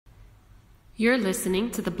You're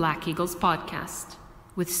listening to the Black Eagles podcast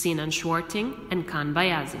with Sinan Schwarting and Kaan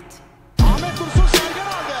Bayazit. Ahmet Dursun Sergen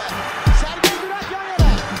aldı. Sergen Bülent yan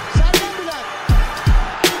yana. Sergen Bülent.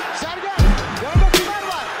 Sergen. Orada Tümer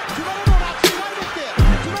var. Tümer'e doğru aksın kaybetti.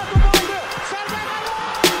 Tümer topu aldı. Sergen aldı.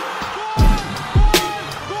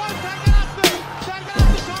 Gol! Sergen attı. Sergen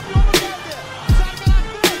attı. Şampiyonluk geldi. Sergen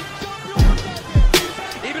attı. Şampiyonluk geldi.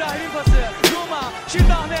 İbrahim'in pası. Roma.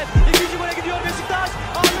 Şimdi Ahmet. İkinci gole gidiyor Beşiktaş.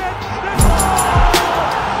 Ahmet.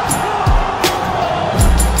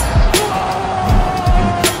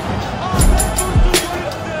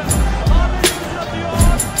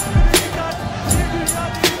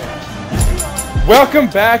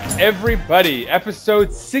 Welcome back, everybody.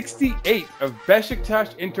 Episode 68 of Beşiktaş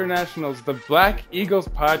International's The Black Eagles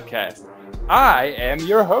podcast. I am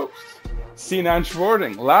your host, Sinan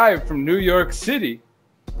Schwarting, live from New York City.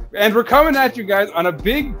 And we're coming at you guys on a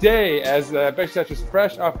big day as Beşiktaş is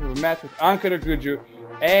fresh off of a match with Ankaragücü.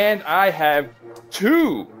 And I have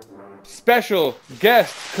two special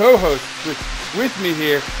guest co-hosts with me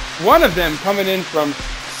here. One of them coming in from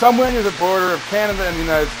somewhere near the border of Canada and the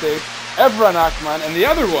United States, Evran Akman, and the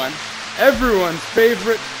other one, everyone's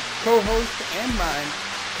favorite co-host and mine,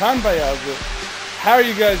 Kaan Bayazit. How are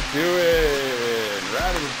you guys doing?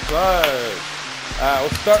 Round of applause. We'll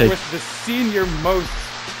start with the senior most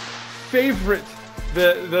favorite,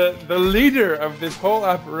 the leader of this whole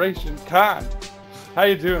operation, Kaan. How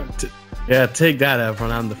you doing? Yeah, take that,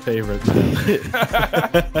 Evran. I'm the favorite, man.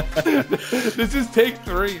 This is take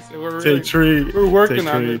three, so we're working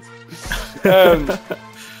on this.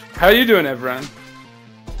 How you doing, Evran?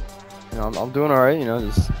 You know, I'm doing all right. You know,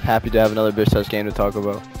 just happy to have another Beşiktaş game to talk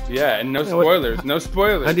about. Yeah, and no spoilers. No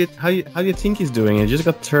spoilers. How do you think he's doing? I just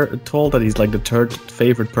got told that he's like the third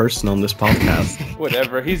favorite person on this podcast.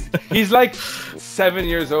 Whatever. He's like 7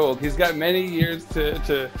 years old. He's got many years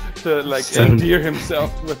to like endear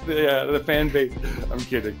himself with the fan base. I'm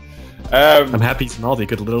kidding. I'm happy he's not. He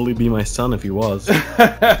could literally be my son if he was.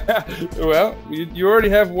 Well, you already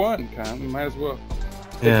have one, Kaan. You might as well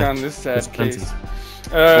take on this sad case.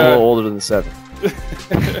 A little older than 7.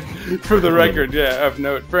 For the record, yeah, of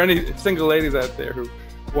note. For any single ladies out there who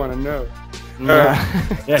want to know. Yeah,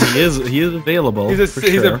 he is available. He's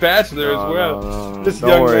a bachelor as well. No.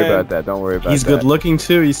 Don't worry about that. He's good looking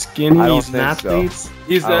too. He's skinny. He's an athlete. So.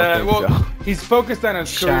 He's focused on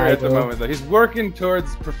his career at the moment. Though he's working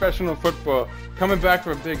towards professional football, coming back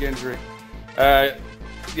from a big injury.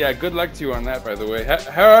 Yeah, good luck to you on that, by the way.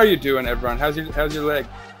 How are you doing, Evran? How's your leg?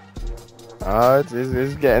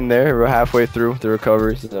 It's getting there. We're halfway through the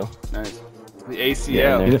recovery, so. Nice. The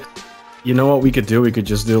ACL. You know what we could do? We could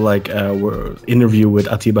just do like an interview with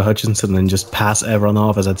Atiba Hutchinson and just pass everyone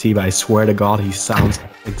off as Atiba. I swear to God, he sounds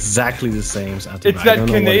exactly the same as Atiba. It's that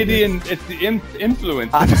Canadian. It's the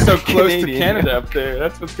influence. It's so close to Canada up there.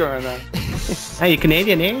 That's what's going on. Hey, you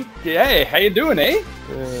Canadian, eh? Yeah. Hey, how you doing, eh?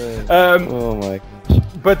 Oh my gosh.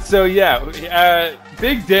 But so yeah,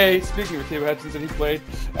 big day. Speaking of Atiba Hutchinson, he played.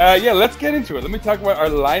 Yeah, let's get into it. Let me talk about our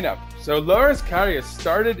lineup. So Loris Karius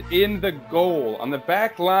started in the goal. On the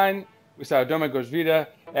back line, we saw Domagoj Vida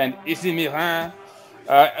and Issy Miran.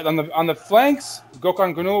 On the flanks,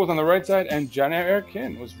 Gökhan Gönül was on the right side, and Caner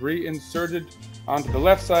Erkin was reinserted onto the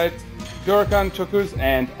left side. Dorukhan Tokuz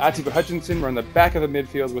and Atiba Hutchinson were on the back of the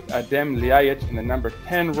midfield with Adem Ljajic in the number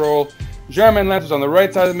 10 role. Germain Lens was on the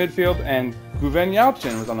right side of the midfield, and Güven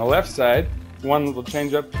Yalçın was on the left side. One little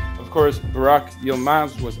change up. Of course, Burak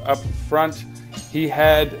Yilmaz was up front. He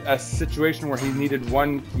had a situation where he needed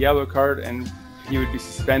one yellow card and he would be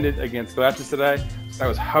suspended against Galatasaray. So I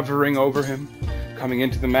was hovering over him coming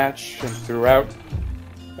into the match and throughout.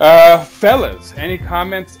 Fellas, any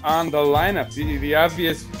comments on the lineup? The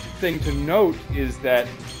obvious thing to note is that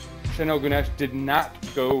Şenol Güneş did not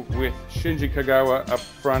go with Shinji Kagawa up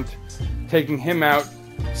front, taking him out,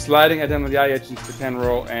 sliding Adem Ljajic into the 10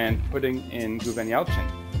 role, and putting in Güven Yalçın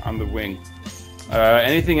on the wing.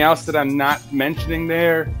 Anything else that I'm not mentioning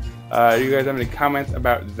there? Do you guys have any comments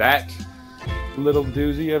about that little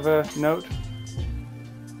doozy of a note?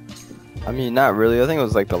 I mean, not really. I think it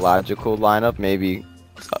was like the logical lineup. Maybe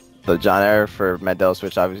the Caner for Medel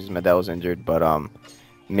switch. Obviously, Medel was injured, but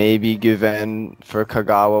maybe Güven for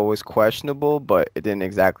Kagawa was questionable, but it didn't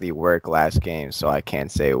exactly work last game, so I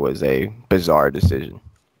can't say it was a bizarre decision.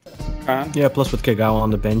 Yeah, plus with Kagawa on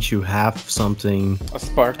the bench, you have something a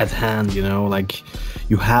spark at hand, you know, like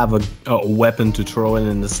you have a weapon to throw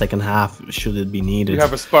in the second half should it be needed. You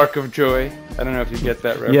have a spark of joy. I don't know if you get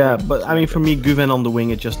that reference. Yeah, but I mean, for me, Güven on the wing,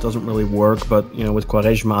 it just doesn't really work. But you know, with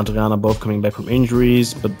Quaresma and Adriana both coming back from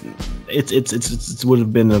injuries, but it would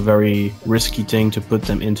have been a very risky thing to put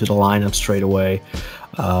them into the lineup straight away.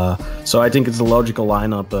 So I think it's a logical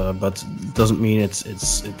lineup, but it doesn't mean it's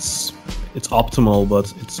optimal.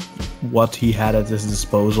 But it's what he had at his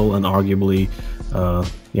disposal, and arguably,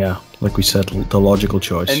 like we said, the logical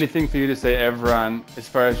choice. Anything for you to say, Evran, as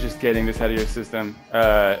far as just getting this out of your system?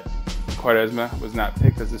 Quaresma was not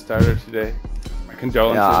picked as a starter today. My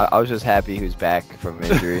condolences. Yeah, I was just happy he was back from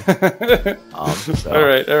injury. So all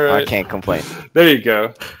right. I can't complain. There you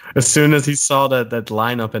go. As soon as he saw that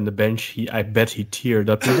lineup and the bench, I bet he teared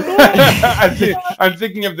up. He was like, I'm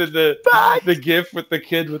thinking of the gif with the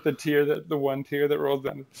kid with the tear, the one tear that rolls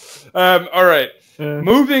down. All right,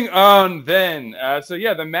 moving on then. So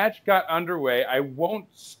yeah, the match got underway. I won't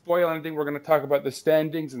spoil anything. We're going to talk about the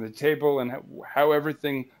standings and the table and how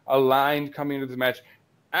everything aligned coming into the match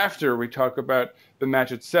after we talk about the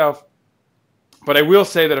match itself. But I will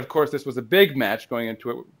say that, of course, this was a big match going into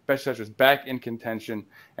it. Beşiktaş was back in contention,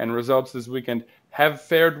 and results this weekend have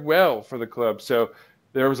fared well for the club. So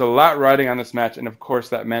there was a lot riding on this match, and of course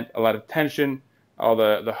that meant a lot of tension, all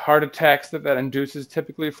the heart attacks that induces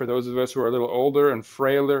typically for those of us who are a little older and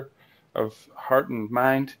frailer of heart and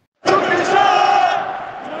mind.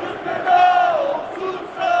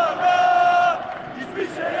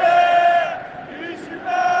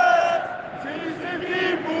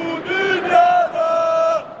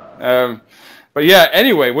 But yeah,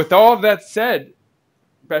 anyway, with all of that said,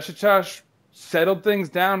 Beşiktaş settled things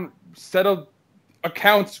down, settled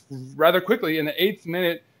accounts rather quickly. In the 8th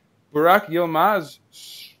minute, Burak Yilmaz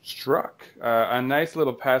struck a nice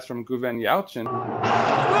little pass from Güven Yalçın.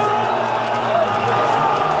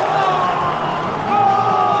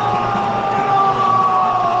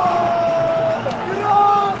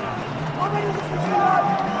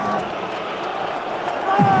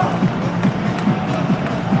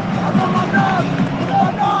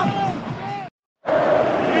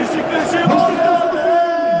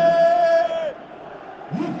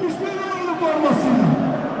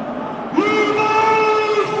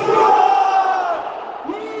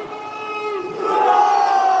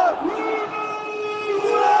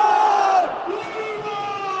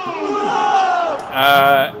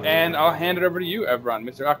 And I'll hand it over to you, Evran,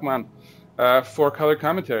 Mr. Akman, for color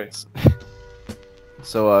commentaries.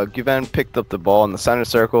 So Güven picked up the ball in the center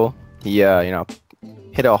circle. He,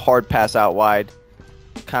 hit a hard pass out wide,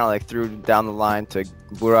 kind of like threw down the line to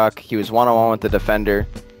Burak. He was one-on-one with the defender.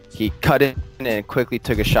 He cut in and quickly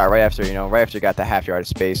took a shot right after he got the half-yard of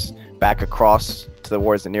space, back across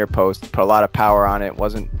towards the near post. Put a lot of power on it.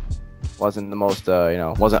 Wasn't the most,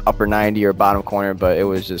 wasn't upper 90 or bottom corner, but it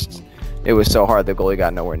was so hard the goalie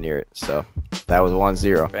got nowhere near it. So that was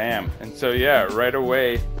 1-0. Bam. And so, yeah, right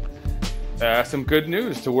away, some good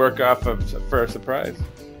news to work off of for a surprise,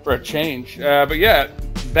 for a change. But yeah,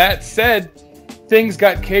 that said, things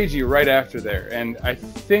got cagey right after there. And I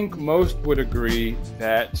think most would agree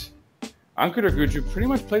that Ankara Gücü pretty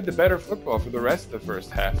much played the better football for the rest of the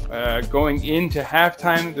first half. Going into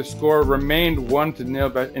halftime, the score remained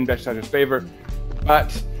 1-0 in Beşiktaş's favor.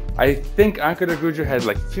 But I think Ankara Gücü had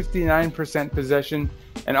like 59% possession.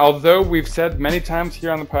 And although we've said many times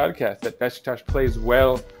here on the podcast that Beşiktaş plays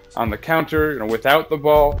well on the counter, without the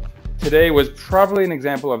ball, today was probably an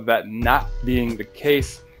example of that not being the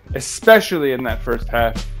case, especially in that first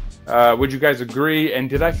half. Would you guys agree? And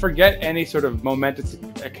did I forget any sort of momentous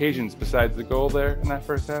occasions besides the goal there in that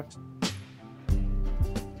first half?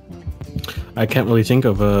 I can't really think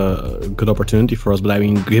of a good opportunity for us, but I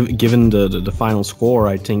mean, given the final score,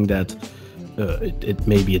 I think that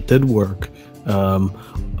it did work.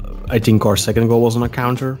 I think our second goal was on a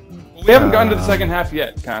counter. We haven't gotten to the second half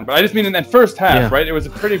yet, Khan, but I just mean in that first half, right? It was a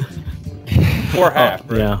pretty poor half.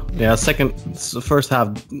 Right? Yeah. First half,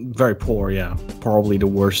 very poor. Yeah, probably the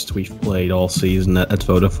worst we've played all season at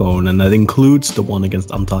Vodafone, and that includes the one against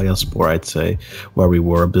Antalyaspor, I'd say, where we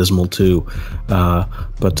were abysmal too.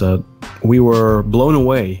 But we were blown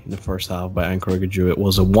away in the first half by Ankara Gücü. It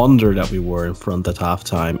was a wonder that we were in front at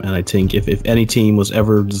halftime, and I think if any team was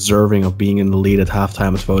ever deserving of being in the lead at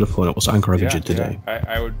halftime at Vodafone, it was Ankara Gücü today. Yeah,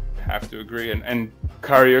 I would have to agree. And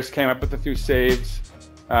Karius came up with a few saves.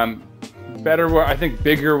 I think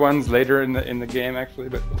bigger ones later in the game actually,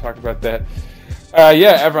 but we'll talk about that.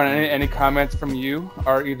 Everyone, any comments from you?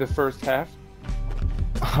 Are the first half?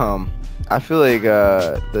 I feel like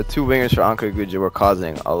the two wingers for Ankaragücü were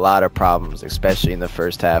causing a lot of problems, especially in the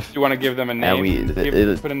first half. You want to give them a name?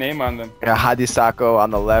 Put a name on them. Hadi Sako on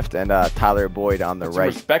the left and Tyler Boyd on the Put some right.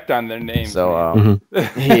 respect on their names. So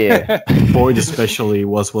yeah, Boyd especially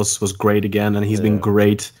was great again, and he's been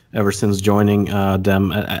great ever since joining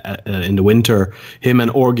them in the winter. Him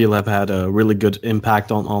and Orgil have had a really good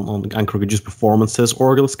impact on Ankaragücü's performances.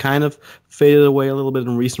 Orgil's kind of faded away a little bit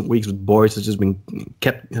in recent weeks, but Boyd has just been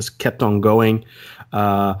kept on going.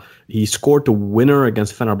 He scored the winner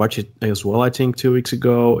against Fenerbahce as well, I think, 2 weeks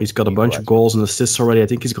ago. He's got a bunch of goals and assists already. I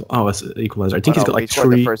think he's got it's equalizer. I think he's got like he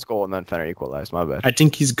scored 3. the first goal and then Fener equalized. My bad. I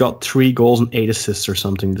think he's got 3 goals and 8 assists or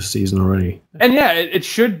something this season already. And yeah, it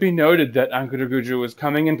should be noted that Ankaragücü was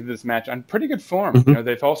coming into this match on pretty good form. Mm-hmm. You know,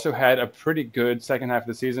 they've also had a pretty good second half of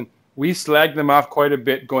the season. We slagged them off quite a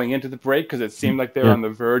bit going into the break because it seemed like they were on the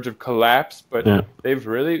verge of collapse, but they've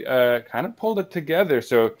really kind of pulled it together.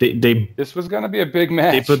 So this was going to be a big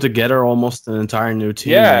match. They put together almost an entire new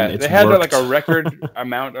team. Yeah, and they had like a record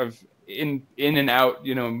amount of in and out,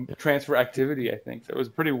 transfer activity, I think. So it was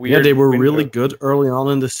pretty weird. Yeah, they were really good early on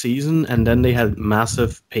in the season, and then they had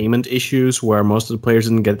massive payment issues where most of the players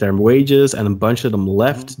didn't get their wages, and a bunch of them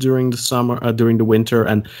left during the summer, during the winter,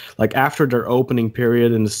 and like after their opening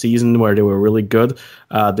period in the season where they were really good,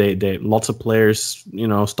 they lots of players,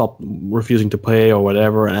 stopped refusing to pay or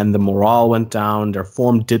whatever, and the morale went down. Their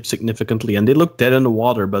form dipped significantly, and they looked dead in the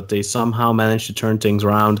water, but they somehow managed to turn things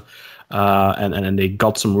around. And they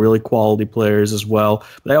got some really quality players as well.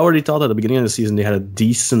 But I already thought at the beginning of the season they had a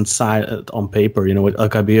decent side on paper, with El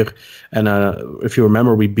Kabir. And if you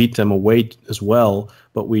remember, we beat them away as well.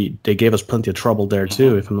 But they gave us plenty of trouble there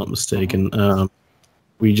too, if I'm not mistaken.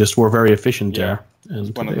 We just were very efficient there. It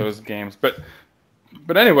was one of those games. But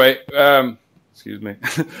anyway, excuse me.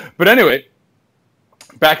 But anyway,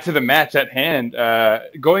 back to the match at hand.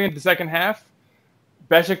 Going into the second half,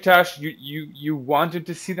 Beşiktaş, you wanted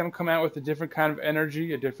to see them come out with a different kind of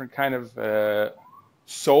energy, a different kind of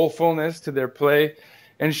soulfulness to their play.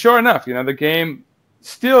 And sure enough, the game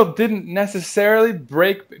still didn't necessarily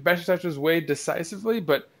break Beşiktaş's way decisively,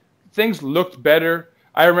 but things looked better.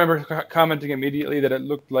 I remember commenting immediately that it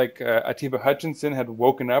looked like Atiba Hutchinson had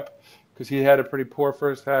woken up because he had a pretty poor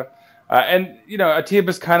first half. And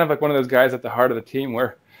Atiba's kind of like one of those guys at the heart of the team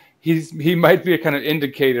where he might be a kind of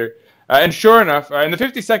indicator. And sure enough, in the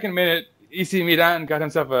 52nd minute, EC Milan got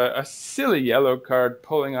himself a silly yellow card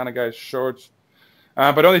pulling on a guy's shorts.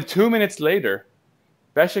 But only 2 minutes later,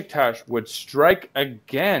 Beşiktaş would strike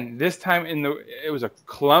again. This time it was a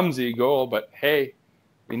clumsy goal, but hey,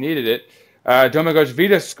 we needed it. Domagoj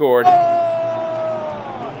Vida scored.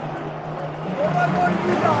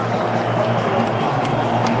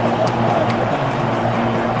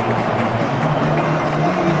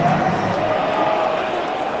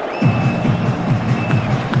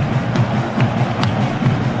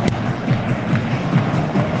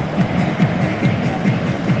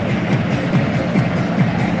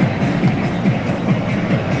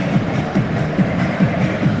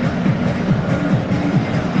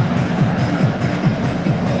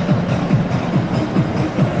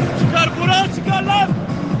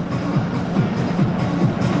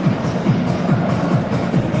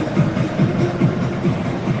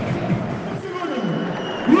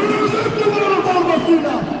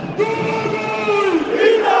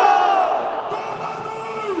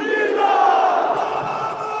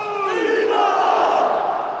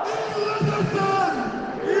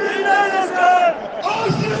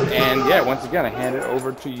 And yeah, once again, I hand it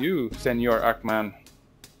over to you, Senor Akman.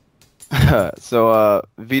 So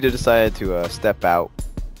Vida decided to step out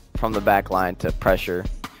from the back line to pressure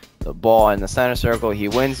the ball in the center circle. He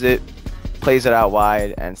wins it, plays it out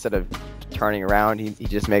wide, and instead of turning around, he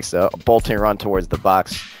just makes a bolting run towards the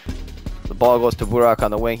box. The ball goes to Burak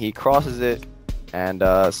on the wing. He crosses it, and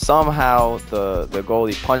somehow the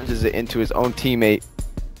goalie punches it into his own teammate,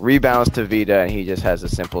 rebounds to Vida, and he just has a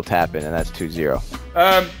simple tap in, and that's 2-0.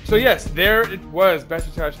 So yes, there it was.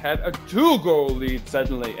 Beşiktaş had a 2-goal lead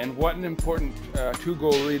suddenly, and what an important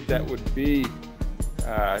 2-goal lead that would be.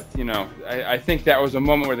 I think that was a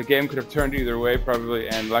moment where the game could have turned either way probably,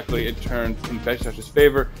 and luckily it turned in Beşiktaş's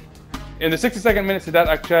favor. In the 62nd minute, Sedat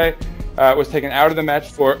Akçay was taken out of the match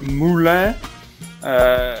for Moulin,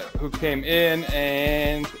 who came in,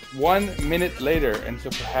 and 1 minute later, and so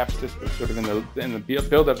perhaps this was sort of in the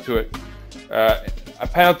build-up to it, a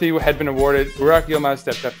penalty had been awarded. Burak Yilmaz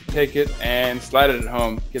stepped up to take it and slided it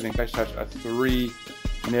home, giving Beşiktaş a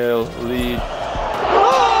 3-0 lead.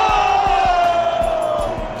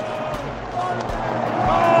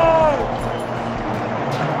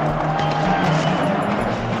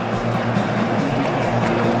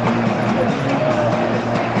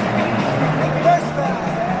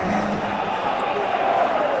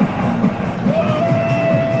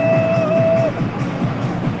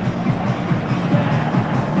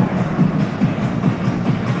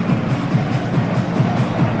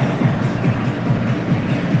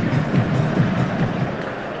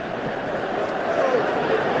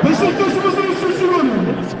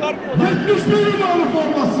 71 numaralı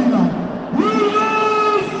formasıyla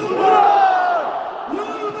Yıldız Vural!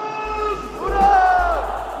 Yıldız Vural!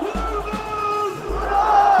 Yıldız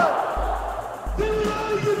Vural!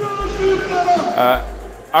 Dünya gibi büyüklere!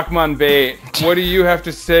 Akman Bey, what do you have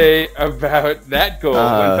to say about that goal?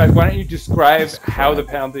 In fact, why don't you describe how the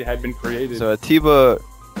penalty had been created? So Atiba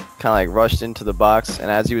kind of like rushed into the box, and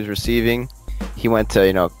as he was receiving, he went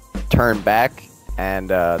to, turn back, and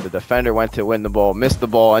the defender went to win the ball, missed the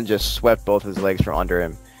ball, and just swept both his legs from under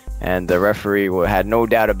him. And the referee had no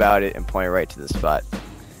doubt about it and pointed right to the spot.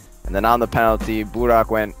 And then on the penalty, Burak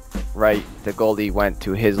went right, the goalie went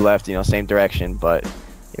to his left, same direction, but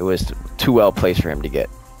it was too well placed for him to get.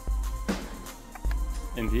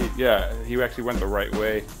 Indeed, yeah, he actually went the right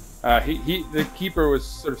way. The keeper was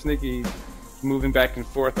sort of sneaky, moving back and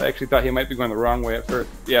forth. I actually thought he might be going the wrong way at first.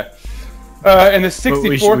 Yeah. In the 64th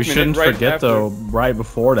minute, we shouldn't right forget after, though, right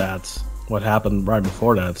before that, what happened right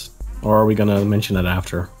before that, or are we gonna mention it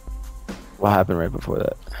after? What happened right before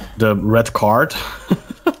that? The red card,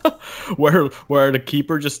 where the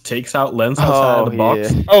keeper just takes out Lens outside the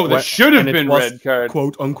box. Yeah. Oh, that should have And it been was, red card.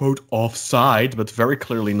 quote unquote offside, but very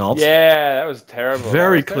clearly not. Yeah, that was terrible.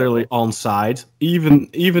 Very That was clearly terrible. onside. Even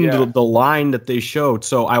Yeah. the line that they showed.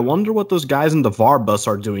 So I wonder what those guys in the VAR bus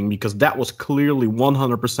are doing, because that was clearly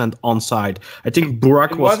 100% onside. I think Burak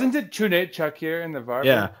And was. wasn't it Chunate Chakir in the VAR?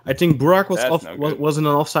 Yeah, I think Burak was That's off, no was, good. was in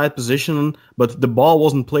an offside position, but the ball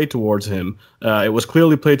wasn't played towards him. It was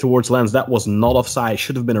clearly played towards Lens. That was not offside.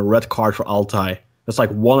 Should have been a red card for Altai. That's like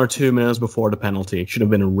 1 or 2 minutes before the penalty. It should have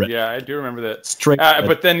been a red. Yeah, I do remember that. Straight red.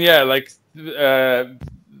 But then, yeah, like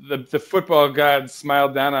the football gods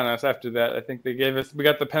smiled down on us after that. I think we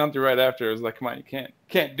got the penalty right after. It was like, come on, you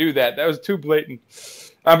can't do that. That was too blatant.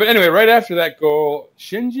 But anyway, right after that goal,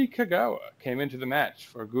 Shinji Kagawa came into the match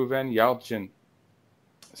for Guven Yalchin.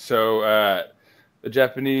 So the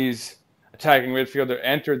Japanese attacking midfielder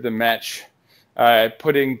entered the match,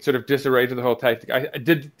 putting sort of disarray to the whole tactic.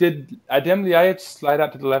 Did Adem Liajic slide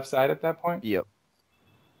out to the left side at that point? Yep.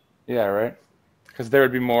 Yeah, right. Because there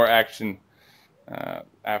would be more action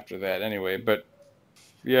after that anyway. But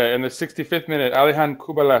yeah, in the 65th minute, Alihan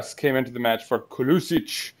Kubalas came into the match for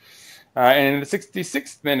Kulusic. And in the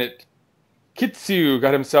 66th minute, Kitsu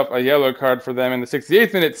got himself a yellow card for them. In the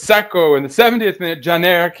 68th minute, Sako. In the 70th minute,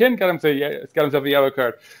 Janer Akin got himself a yellow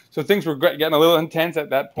card. So things were getting a little intense at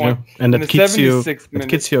that point. Yeah. And in that the 76th minute,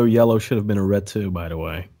 Kitsio yellow should have been a red too, by the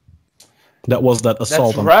way. That was that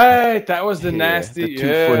assault. that's right. That was the Yeah, nasty. the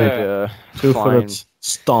two-footed, Yeah. Two-footed fine.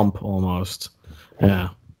 stomp almost. Yeah.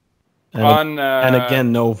 On And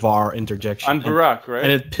again, no VAR interjection. on Burak, right?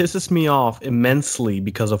 And it pisses me off immensely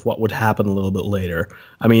because of what would happen a little bit later.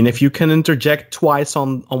 I mean, if you can interject twice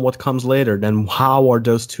on what comes later, then how are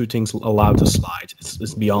those two things allowed to slide?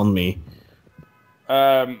 It's beyond me.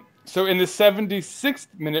 So in the 76th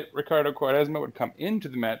minute, Ricardo Quaresma would come into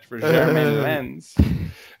the match for Germain Lens.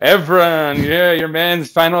 Evran, yeah, your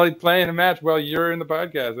man's finally playing a match while you're in the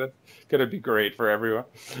podcast. That's going to be great for everyone.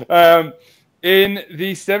 In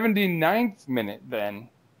the 79th minute, then,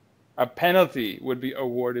 a penalty would be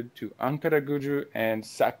awarded to Ankara Gucu, and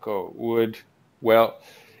Sako would, well,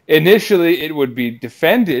 initially it would be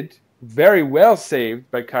defended, very well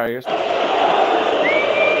saved by Karius.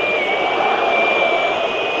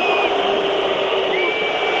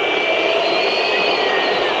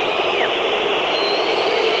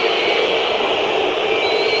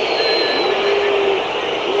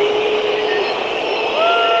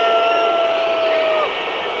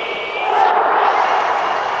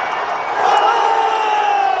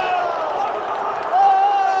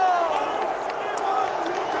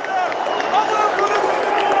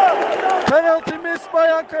 Penalty missed by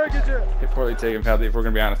Ankara Gücü. A poorly taken penalty, if we're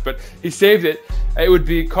going to be honest. But he saved it. It would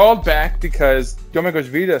be called back because Domingos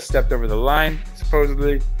Vida stepped over the line,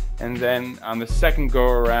 supposedly. And then on the second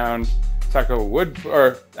go-around, Sako would...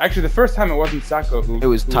 Or actually, the first time it wasn't Sako who... It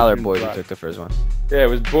was who Tyler had been Boyd who blocked. took the first one. Yeah, it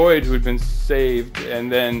was Boyd who had been saved. And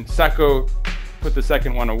then Sako put the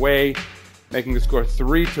second one away, making the score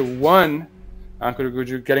 3-1. Ankara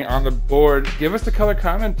Gücü getting on the board. Give us the color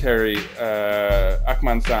commentary,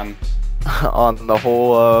 Akman-san. On the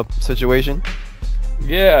whole situation.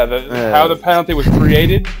 Yeah, how the penalty was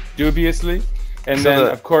created, dubiously. And So then,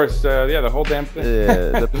 the- of course, the whole damn thing.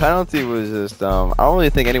 Yeah, the penalty was just, I don't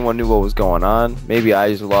really think anyone knew what was going on. Maybe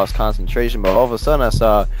I just lost concentration, but all of a sudden I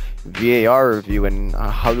saw VAR review and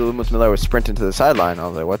Halil Miller was sprinting to the sideline. I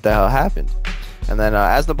was like, what the hell happened? And then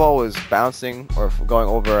as the ball was bouncing or going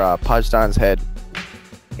over Pajdan's head,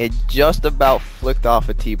 it just about flicked off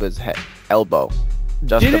Atiba's elbow.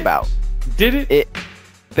 Just Did it? about. Did it? It,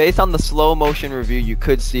 based on the slow motion review, you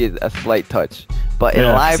could see a slight touch. But in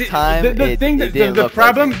Yeah. live See, time, the thing it that didn't the look like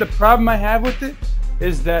problem it. the problem I have with it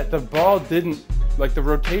is that the ball didn't, like, the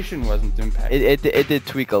rotation wasn't impacted. It did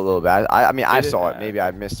tweak a little bit. I mean, I Did it? saw it. Maybe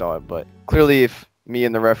I missaw it, but clearly, if me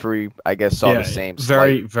and the referee, I guess, saw the same.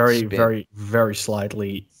 very, slight very, spin. very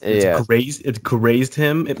slightly. Yeah. It grazed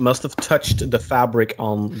him. It must have touched the fabric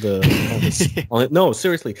on no,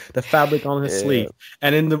 seriously, the fabric on his Yeah. sleeve.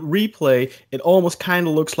 And in the replay, it almost kind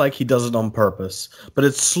of looks like he does it on purpose, but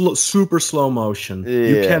it's super slow motion.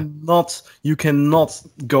 Yeah. You cannot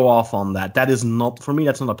go off on that. That is not, for me.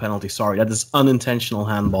 That's not a penalty. Sorry, that is unintentional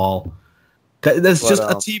handball. That's just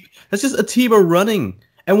Atiba running.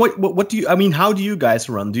 And what do you? I mean, how do you guys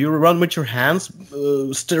run? Do you run with your hands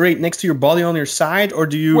straight next to your body on your side, or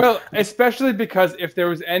do you? Well, especially because if there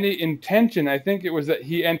was any intention, I think it was that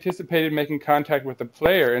he anticipated making contact with the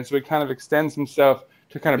player, and so he kind of extends himself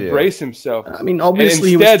to kind of brace himself. I mean,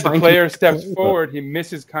 obviously, and he was instead the trying player to steps but- forward, he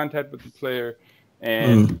misses contact with the player,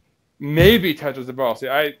 and maybe touches the ball. See,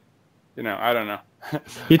 I don't know.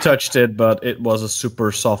 He touched it, but it was a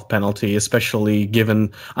super soft penalty, especially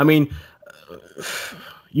given. I mean,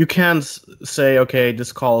 you can't say, okay,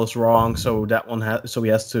 this call is wrong, so that one so he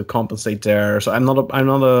has to compensate there. So I'm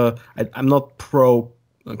not pro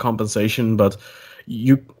compensation, but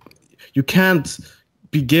you can't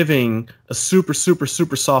be giving a super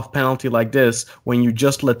soft penalty like this when you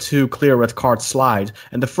just let 2 clear red cards slide.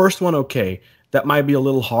 And the first one, okay, that might be a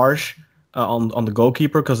little harsh on the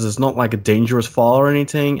goalkeeper because it's not like a dangerous fall or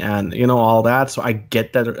anything, and all that. So I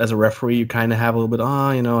get that as a referee, you kind of have a little bit,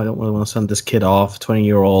 I don't really want to send this kid off,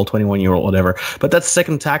 20-year-old, 21-year-old, whatever. But that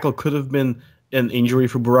second tackle could have been an injury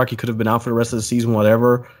for Burak. He could have been out for the rest of the season,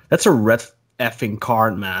 whatever. That's a red effing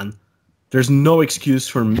card, man. There's no excuse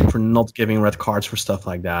for not giving red cards for stuff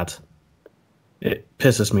like that. It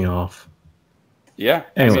pisses me off. Yeah,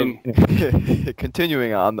 Anyway. I mean,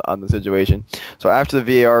 Continuing on the situation. So after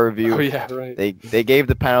the VAR review, oh yeah, right. they gave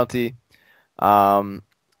the penalty.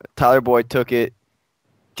 Tyler Boyd took it.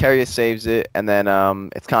 Karius saves it, and then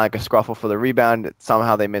it's kind of like a scruffle for the rebound.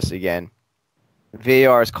 Somehow they miss again.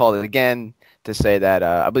 VAR has called it again to say that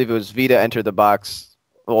I believe it was Vida entered the box.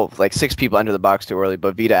 Well, like 6 people entered the box too early,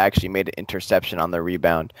 but Vida actually made an interception on the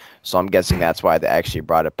rebound. So I'm guessing that's why they actually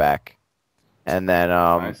brought it back. And then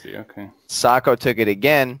I see. Okay. Sacco took it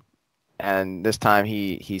again, and this time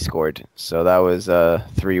he scored. So that was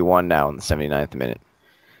 3-1 now in the 79th minute.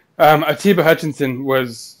 Atiba Hutchinson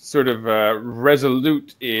was sort of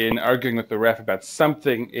resolute in arguing with the ref about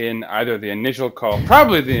something in either the initial call,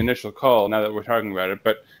 probably the initial call. Now that we're talking about it,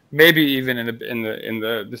 but maybe even in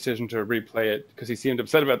the decision to replay it because he seemed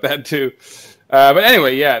upset about that too. But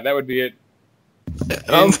anyway, yeah, that would be it.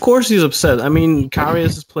 Of course he's upset. I mean,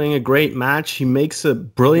 Karius is playing a great match. He makes a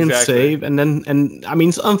brilliant save, and I mean,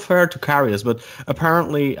 it's unfair to Karius, but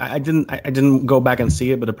apparently I didn't go back and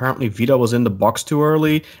see it, but apparently Vida was in the box too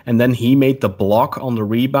early, and then he made the block on the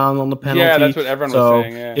rebound on the penalty. Yeah, that's what everyone was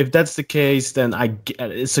saying. Yeah. If that's the case, then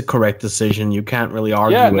it's a correct decision. You can't really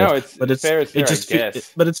argue Yeah, with. no, it's but it's fair. It's fair, it just I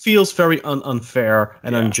guess. but it feels very unfair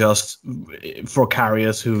and unjust for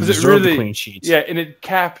Karius, who deserved the clean sheet. Yeah, and it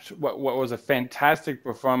capped what was a fantastic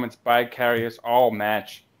performance by Karius all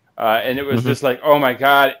match. And it was just like, oh my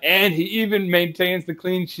God. And he even maintains the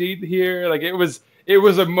clean sheet here. Like it was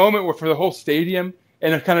a moment where for the whole stadium,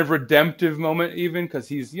 and a kind of redemptive moment even, because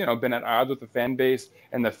he's, been at odds with the fan base,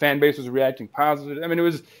 and the fan base was reacting positively. I mean,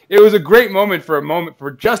 it was a great moment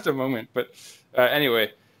for just a moment. But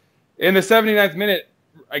anyway, in the 79th minute,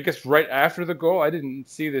 I guess right after the goal, I didn't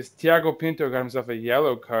see this. Thiago Pinto got himself a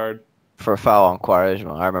yellow card. For a foul on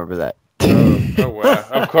Quaresma. I remember that. Oh, wow.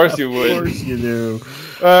 Of course you would. Of course you do.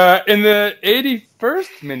 In the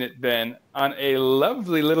 81st minute, then, on a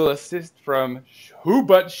lovely little assist from who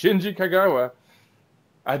but Shinji Kagawa,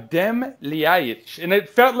 Adem Ljajic. And it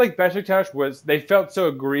felt like Besiktas they felt so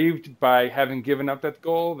aggrieved by having given up that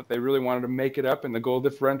goal that they really wanted to make it up in the goal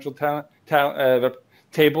differential the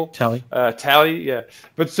table. Tally, yeah.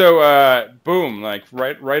 But so, boom, like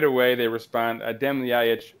right away they respond, Adem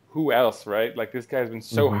Ljajic. Who else, right? Like this guy's been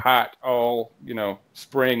so hot all,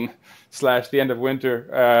 spring / the end of winter.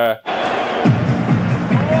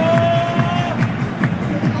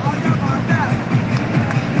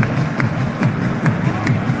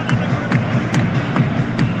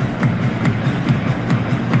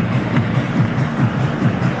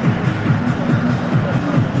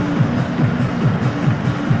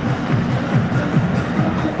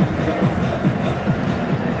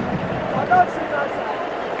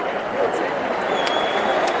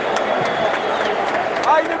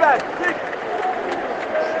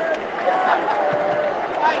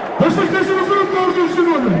 Beşiktaş'ımızın dördüncü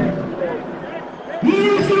golü.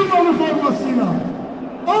 Yunus'un malı formasıyla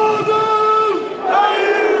Adil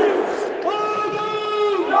Reis!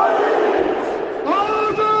 Adil Reis!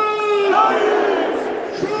 Adil Reis!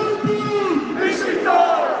 Şampiyon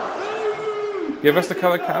Beşiktaş! Give us the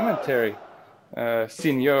color commentary,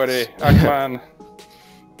 Signore Akman.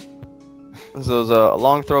 So it was a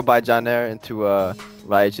long throw by Janer into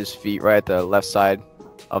Rajic's feet right at the left side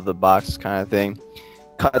of the box kind of thing.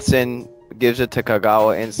 Cuts in, gives it to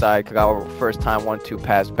Kagawa inside. Kagawa first time 1-2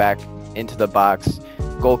 pass back into the box.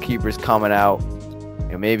 Goalkeeper's coming out.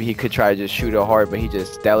 Maybe he could try to just shoot it hard, but he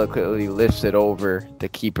just delicately lifts it over the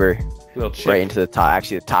keeper Little chip. right into the top,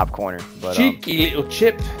 actually the top corner. But Cheeky little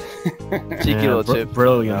chip. cheeky little chip.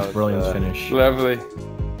 Brilliant That was, finish. Lovely.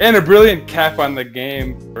 And a brilliant cap on the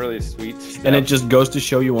game. Really sweet stuff. And it just goes to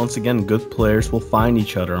show you once again, good players will find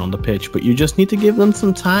each other on the pitch, but you just need to give them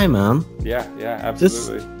some time, man. Yeah,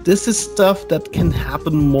 absolutely. This is stuff that can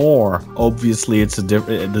happen more. Obviously, it's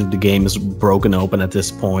the game is broken open at this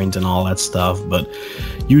point and all that stuff, but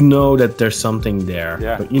you know that there's something there.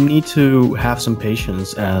 Yeah. But you need to have some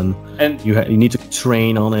patience and you need to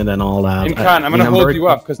train on it and all that. And Khan, I'm going to hold very- you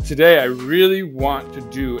up because today I really want to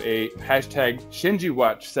do a hashtag Shinji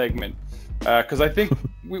Watch segment because I think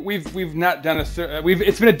we've not done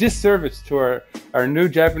it's been a disservice to our new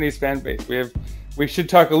Japanese fan base. We should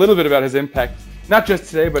talk a little bit about his impact, not just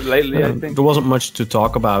today but lately. I think there wasn't much to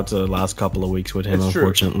talk about the last couple of weeks with him, It's true.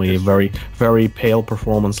 unfortunately. Very, very pale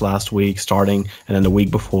performance last week starting, and then the week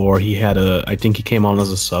before I think he came on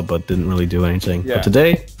as a sub but didn't really do anything. Yeah. But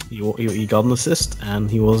today he got an assist and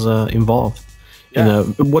he was involved. Yeah.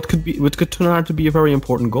 In what could turn out to be a very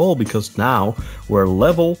important goal because now we're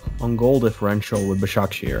level on goal differential with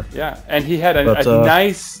Başakşehir. Yeah, and he had a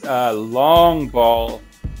nice long ball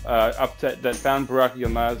up that found Burak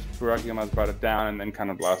Yilmaz. Burak Yilmaz brought it down and then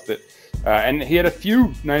kind of lost it. And he had a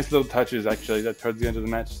few nice little touches actually towards the end of the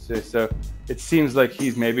match today. So it seems like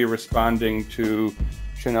he's maybe responding to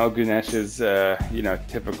Chanel Gunesh's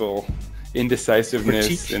typical indecisiveness.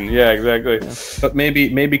 Critique. And yeah, exactly. But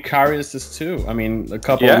maybe Karius is too. I mean, a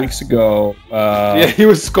couple Yeah. of weeks ago, He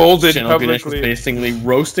was scolded Chanel Gunesh was publicly. basically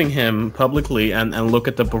roasting him publicly, and look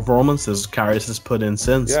at the performances Karius has put in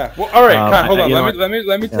since. Yeah. Well, all right, Khan, hold on. you know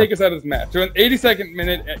Let me take us out of this match. So in the 82nd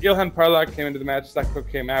minute, Ilhan Parlak came into the match. Sakho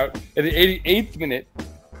came out. At the 88th minute,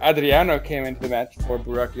 Adriano came into the match for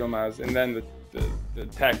Burak Yilmaz, and then the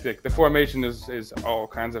tactic, the formation is all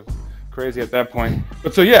kinds of crazy at that point.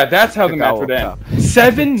 But so yeah, that's how the match would end.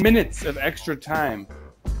 7 minutes of extra time.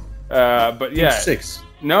 But yeah, 6.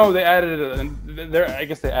 no, they added I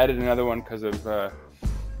guess they added another one because of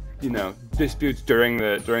disputes during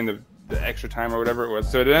the extra time or whatever it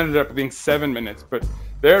was. So it ended up being 7 minutes. But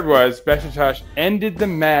there it was. Beşiktaş ended the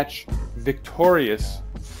match victorious,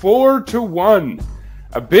 4-1.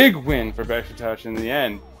 A big win for Beşiktaş in the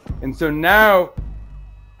end. And so now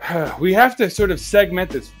we have to sort of segment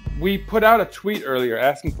this. We put out a tweet earlier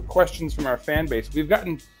asking for questions from our fan base. We've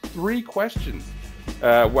gotten 3 questions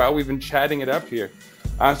while we've been chatting it up here.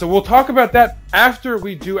 So we'll talk about that after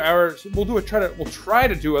we do we'll try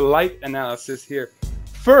to do a light analysis here.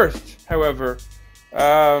 First, however,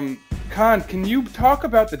 Khan, can you talk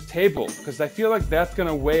about the table? Because I feel like that's going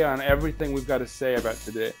to weigh on everything we've got to say about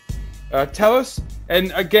today. Tell us,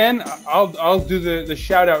 and again, I'll do the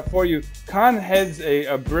shout out for you. Khan heads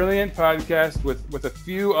a brilliant podcast with a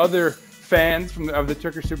few other fans of the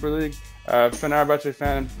Turkish Super League, Fenerbahce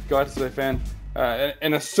fan, Galatasaray fan,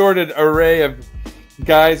 an assorted array of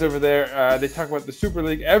guys over there. They talk about the Super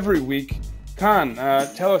League every week. Khan,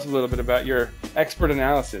 tell us a little bit about your expert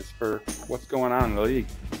analysis for what's going on in the league.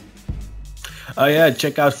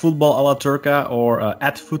 Check out Football Alla Turca or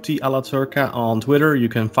at Footy Alla Turca on Twitter. You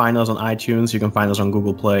can find us on iTunes. You can find us on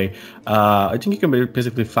Google Play. I think you can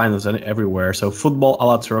basically find us everywhere. So Football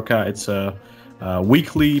Alla Turca, it's a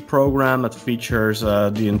weekly program that features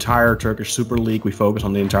the entire Turkish Super League. We focus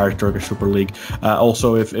on the entire Turkish Super League.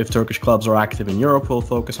 Also, if Turkish clubs are active in Europe, we'll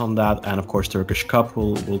focus on that. And of course, Turkish Cup,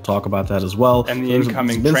 we'll talk about that as well. And the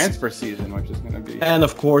incoming transfer season, which is going to be... And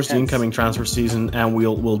of course, the incoming transfer season. And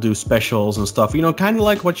we'll do specials and stuff. You know, kind of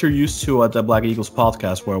like what you're used to at the Black Eagles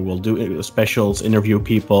podcast, where we'll do specials, interview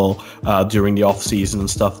people during the off season and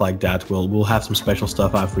stuff like that. We'll have some special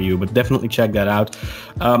stuff out for you, but definitely check that out.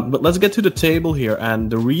 But let's get to the table here, and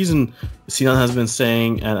the reason Sinan has been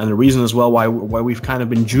saying, and the reason as well why we've kind of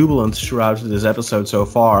been jubilant throughout this episode so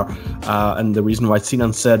far, and the reason why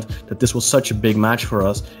Sinan said that this was such a big match for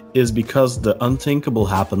us is because the unthinkable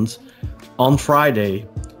happened on Friday.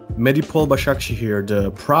 Medipol Başakşehir,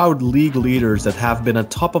 the proud league leaders that have been at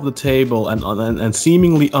top of the table and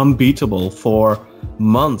seemingly unbeatable for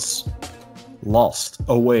months, lost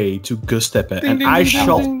away to Göztepe, and ding, I ding,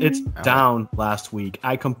 shut ding. it down last week.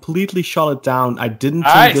 I completely shut it down. I didn't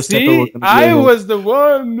I think Göztepe were see. going to be I able. was the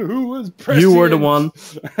one who was prescient. You were the one.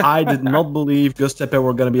 I did not believe Göztepe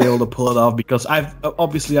were going to be able to pull it off because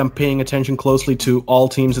I'm paying attention closely to all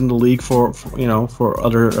teams in the league for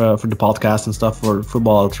other for the podcast and stuff for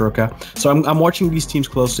Football Turca. So I'm watching these teams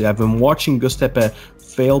closely. I've been watching Göztepe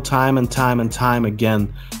fail time and time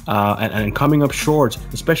again, and coming up short,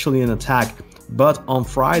 especially in attack. But on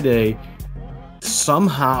Friday,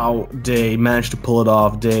 somehow they managed to pull it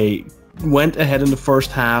off. They went ahead in the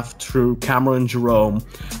first half through Cameron Jerome.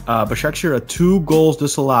 Başakşehir had 2 goals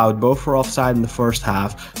disallowed, both were offside in the first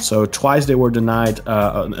half. So twice they were denied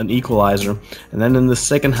an equalizer. And then in the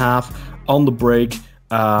second half, on the break,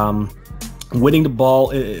 winning the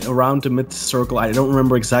ball around the mid-circle. I don't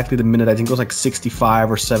remember exactly the minute. I think it was like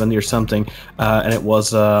 65 or 70 or something. And it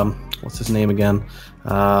was, what's his name again?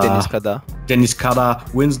 Deniz Kada. Deniz Kada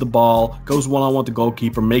wins the ball, goes one-on-one with the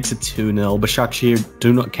goalkeeper, makes it 2-0.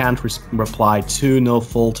 Başakşehir can't reply 2-0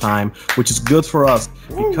 full time, which is good for us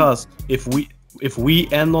because if we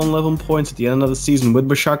end on 11 points at the end of the season with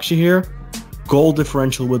Başakşehir, goal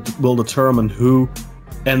differential will determine who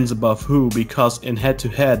ends above who, because in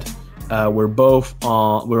head-to-head we're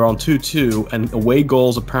on 2-2, and away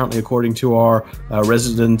goals, apparently according to our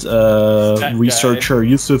resident researcher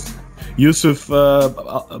Yusuf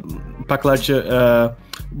Paklace,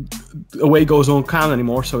 away goals don't count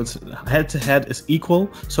anymore, so it's head-to-head is equal,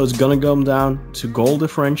 so it's gonna come down to goal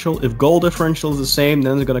differential. If goal differential is the same,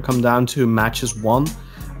 then it's gonna come down to matches won.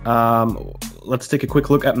 Let's take a quick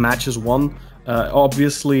look at matches won.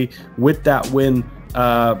 Obviously, with that win,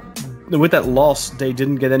 with that loss, they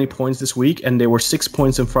didn't get any points this week, and they were 6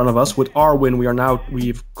 points in front of us. With our win,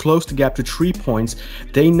 we've closed the gap to 3 points.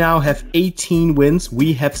 They now have 18 wins.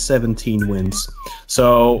 We have 17 wins.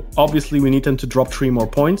 So obviously, we need them to drop 3 more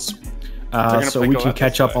points, so we can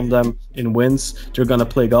catch up on them in wins. They're gonna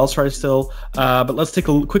play Galatasaray still, but let's take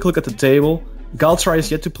a quick look at the table. Galatasaray is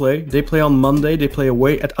yet to play. They play on Monday. They play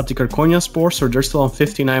away at Atikar Konyaspor, so they're still on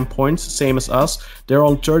 59 points, same as us. They're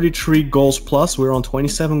on 33 goals plus. We're on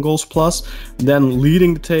 27 goals plus. Then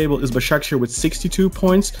leading the table is Başakşehir with 62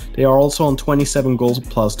 points. They are also on 27 goals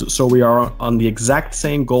plus. So we are on the exact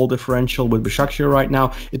same goal differential with Başakşehir right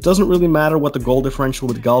now. It doesn't really matter what the goal differential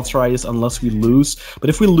with Galatasaray is unless we lose. But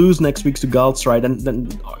if we lose next week to Galatasaray, then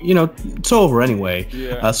it's over anyway.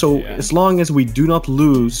 As long as we do not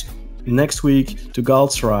lose next week to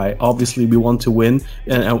Galatasaray, obviously we want to win,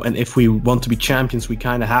 and if we want to be champions, we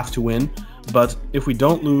kind of have to win. But if we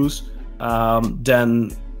don't lose,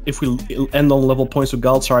 then if we end on level points with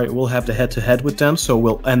Galatasaray, we'll have the head-to-head with them, so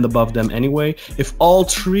we'll end above them anyway. If all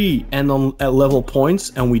 3 end on level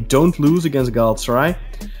points and we don't lose against Galatasaray,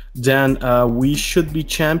 then we should be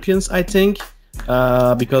champions, I think,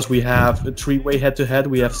 because we have a 3-way head-to-head.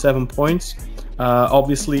 We have 7 points.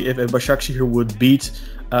 Obviously, if Başakşehir would beat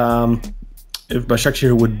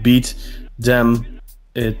them,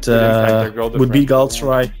 it would beat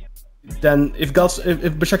Galatasaray. Then if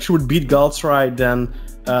Başakşehir would beat Galatasaray, then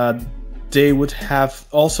they would have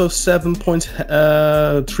also 7 points,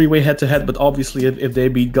 3-way head-to-head. But obviously, if they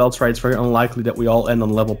beat Galatasaray, it's very unlikely that we all end on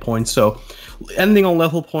level points. So ending on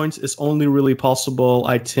level points is only really possible,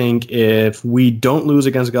 I think, if we don't lose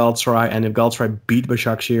against Galatasaray and if Galatasaray beat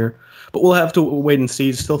Başakşehir. But we'll have to wait and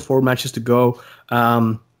see. There's still 4 matches to go.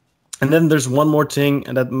 And then there's one more thing,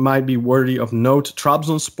 and that might be worthy of note.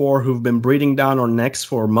 Trabzonspor, who've been breathing down our necks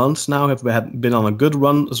for months now, have been on a good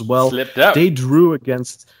run as well. Slipped up. They drew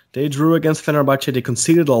against Fenerbahce. They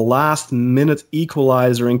conceded a last-minute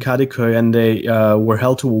equalizer in Kadıköy, and they were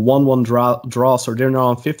held to a 1-1 draw. So they're now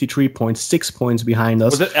on 53 points, 6 points behind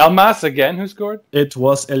us. Was it Elmas again who scored? It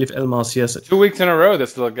was Elif Elmas, yes. 2 weeks in a row,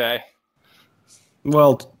 this little guy.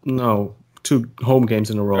 Well, no. 2 home games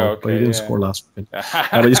in a row, but he didn't score last week.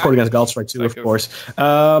 But he scored against Galatasaray too, of course.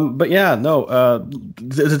 But yeah, no,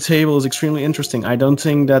 the table is extremely interesting. I don't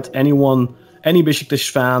think that any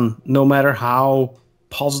Beşiktaş fan, no matter how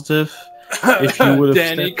positive, if you would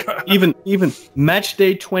have even match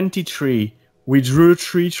day 23, we drew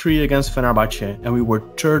 3-3 against Fenerbahce, and we were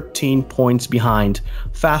 13 points behind.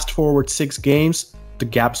 Fast forward 6 games. The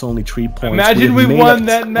gap's only 3 points. Imagine we won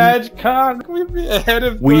that match, Con. We'd be ahead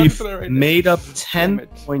of. We've made up 10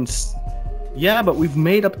 points. Yeah, but we've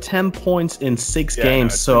made up 10 points in 6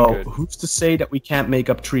 games. So who's to say that we can't make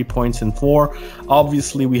up 3 points in 4?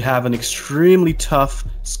 Obviously, we have an extremely tough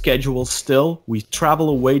schedule still. We travel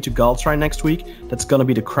away to Galatasaray next week. That's going to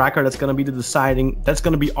be the cracker. That's going to be the deciding. That's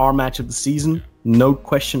going to be our match of the season. No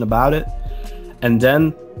question about it. And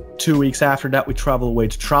then 2 weeks after that, we travel away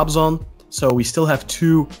to Trabzon. so we still have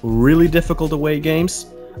 2 really difficult away games.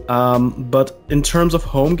 But in terms of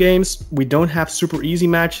home games, we don't have super easy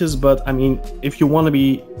matches. But I mean, if you want to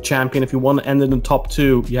be champion, if you want to end in the top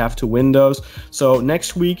 2, you have to win those. So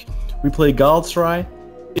next week we play Galatasaray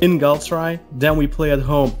in Galatasaray. Then we play at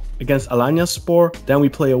home against Alanyaspor. Then we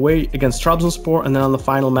play away against Trabzonspor. And then on the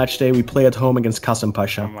final match day, we play at home against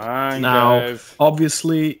Kasımpaşa. Come on, now, guys.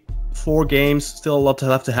 obviously, 4 games, still a lot to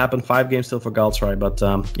have to happen. 5 games still for Galatasaray. But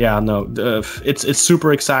it's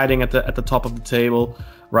super exciting at the top of the table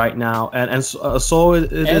right now, and so it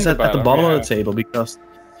is at the bottom of the table because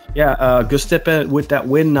Göztepe with that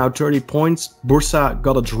win now 30 points. Bursa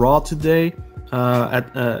got a draw today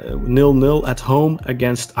at 0-0 at home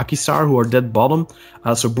against Akhisar, who are dead bottom.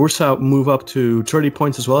 So Bursa move up to 30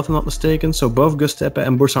 points as well, if I'm not mistaken. So both Göztepe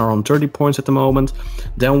and Bursa are on 30 points at the moment.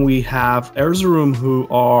 Then we have Erzurum, who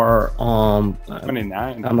are on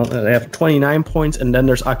 29. They have 29 points, and then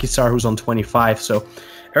there's Akhisar, who's on 25. So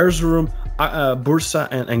Erzurum, Bursa,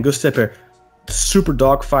 and Göztepe, super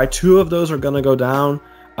dogfight. 2 of those are gonna go down.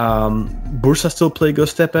 Bursa still play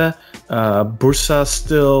Göztepe. Bursa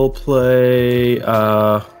still play.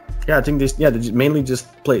 I think they mainly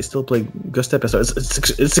play Göztepe. So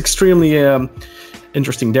it's extremely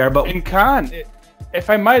interesting there. But in Khan, if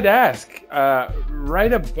I might ask,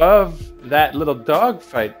 right above that little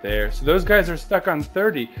dogfight there, so those guys are stuck on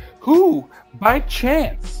 30. Who, by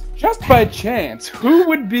chance, just by chance, who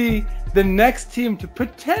would be the next team to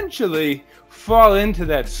potentially fall into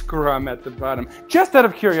that scrum at the bottom? Just out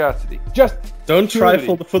of curiosity. Just don't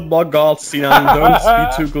trifle the football gods, Sinan. Don't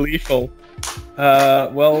be too gleeful.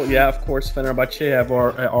 Of course, Fenerbahce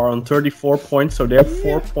are on 34 points, so they're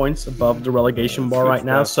 4 points above the relegation bar right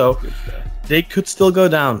now. So they could still go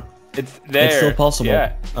down. It's there. It's still possible.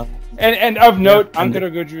 Yeah. And of note,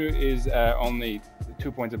 Ankaragücü is only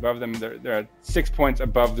 2 points above them. They're 6 points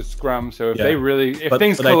above the scrum. So if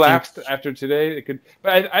things collapsed after today, it could.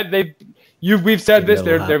 But we've said this.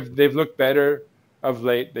 They've looked better of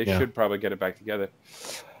late. They should probably get it back together.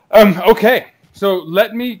 Okay, so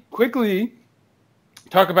let me quickly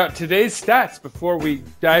talk about today's stats before we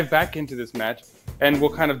dive back into this match, and we'll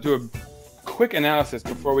kind of do a quick analysis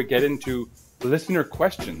before we get into listener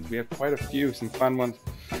questions. We have quite a few, some fun ones.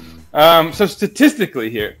 So statistically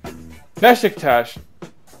here, Beşiktaş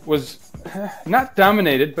was not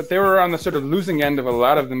dominated, but they were on the sort of losing end of a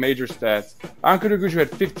lot of the major stats. Ankaragücü had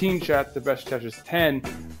 15 shots to Beşiktaş's 10,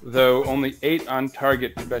 though only 8 on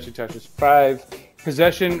target to Beşiktaş's 5.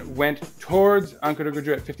 Possession went towards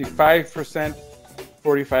Ankaragücü at 55%,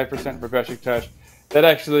 45% for Beşiktaş. That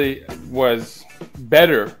actually was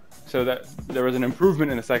better, so that there was an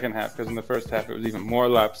improvement in the second half, because in the first half it was even more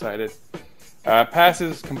lopsided.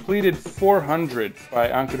 Passes completed 400 by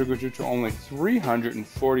Ankaragücü to only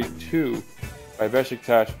 342 by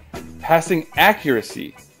Beşiktaş. Passing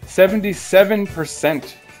accuracy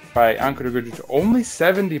 77% by Ankaragücü to only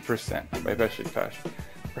 70% by Beşiktaş.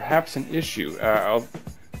 Perhaps an issue. I'll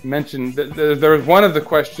mention that there was one of the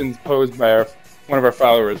questions posed by one of our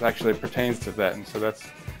followers actually pertains to that, and so that's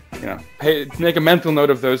make a mental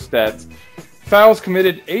note of those stats. Fouls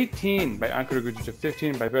committed 18 by Ankaragücü to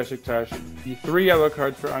 15 by Beşiktaş. 3 yellow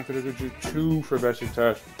cards for Ankaragücü, 2 for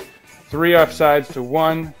Beşiktaş. 3 offsides to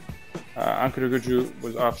 1. Ankaragücü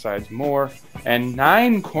was offsides more. And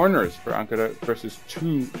 9 corners for Ankara versus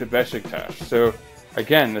 2 to Beşiktaş. So,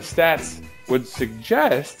 again, the stats would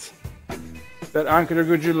suggest that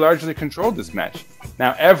Ankaragücü largely controlled this match.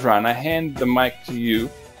 Now, Evran, I hand the mic to you.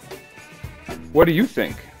 What do you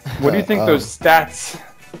think? What do you think those stats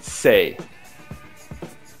say?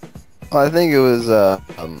 Well, I think it was a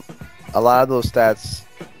lot of those stats.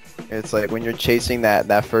 It's like when you're chasing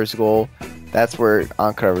that first goal, that's where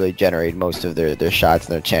Ankara really generated most of their shots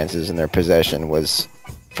and their chances and their possession was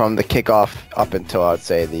from the kickoff up until I'd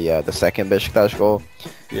say the second Beşiktaş goal.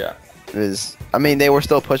 Yeah. They were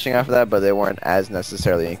still pushing after that, but they weren't as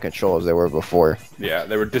necessarily in control as they were before. Yeah,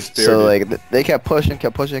 they were dispirited. So they kept pushing,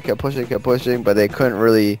 but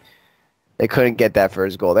they couldn't get that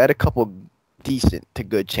first goal. They had a couple decent to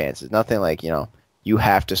good chances. Nothing like, you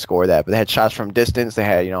have to score that. But they had shots from distance. They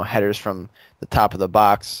had, headers from the top of the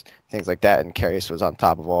box, things like that. And Karius was on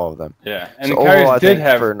top of all of them. Yeah, and Karius did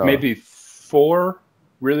have maybe 4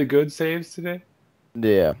 really good saves today.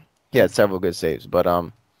 Yeah, he had several good saves. But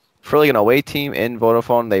for like an away team in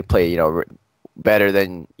Vodafone, they play, better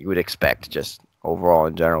than you would expect just overall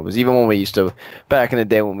in general. Because even when we used to, back in the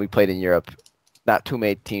day when we played in Europe, not too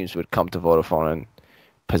many teams would come to Vodafone and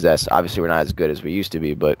possess. Obviously, we're not as good as we used to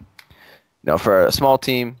be, but for a small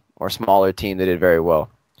team or smaller team, they did very well.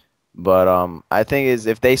 But I think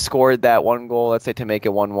if they scored that one goal, let's say to make it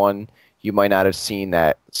 1-1, you might not have seen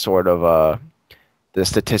that sort of the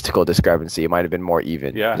statistical discrepancy. It might have been more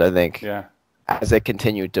even. Yeah. 'Cause I think Yeah. as they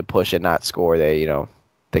continued to push and not score, they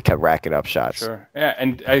kept racking up shots. Sure. Yeah,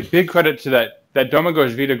 and a big credit to that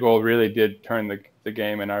Domagoj Vida goal really did turn the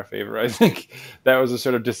game in our favor. I think that was a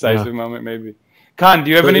sort of decisive moment, maybe. Khan, do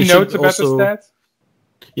you have But any it should notes about the also- stats?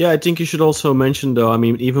 Yeah, I think you should also mention, though, I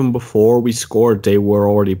mean, even before we scored, they were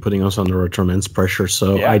already putting us under a tremendous pressure.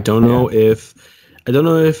 So Yeah, I don't know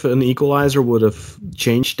if an equalizer would have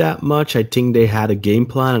changed that much. I think they had a game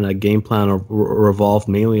plan, and that game plan revolved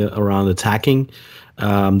mainly around attacking.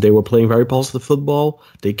 They were playing very positive football.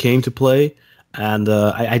 They came to play, and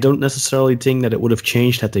I don't necessarily think that it would have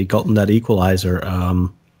changed had they gotten that equalizer.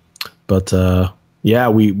 But yeah,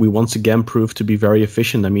 we once again proved to be very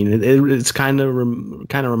efficient. I mean, it's kind of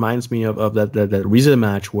reminds me of that Rize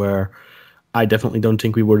match where I definitely don't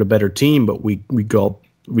think we were the better team, but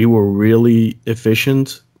we were really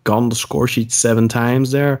efficient, got on the score sheet 7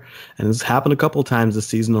 times there, and it's happened a couple times this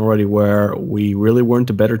season already where we really weren't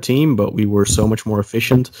the better team, but we were so much more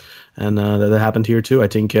efficient, and that happened here too. I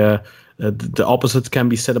think the opposite can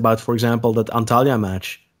be said about, for example, that Antalya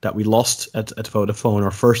match that we lost at Vodafone, our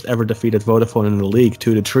first ever defeat at Vodafone in the league,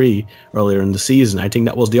 2-3 earlier in the season. I think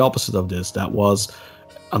that was the opposite of this. That was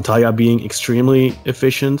Antalya being extremely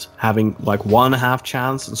efficient, having like 1.5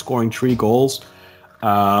 chance and scoring 3 goals.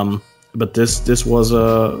 But this was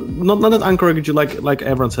not that Ankaragücü, like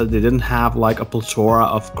everyone said, they didn't have like a plethora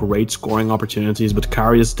of great scoring opportunities, but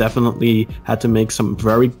Karius definitely had to make some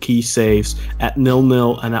very key saves at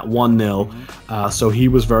 0-0 and at 1-0. So he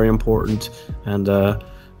was very important, and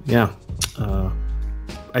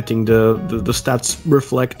I think the stats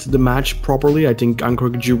reflect the match properly. I think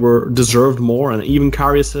Ankaragücü deserved more, and even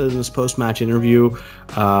Karius said in his post-match interview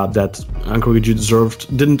that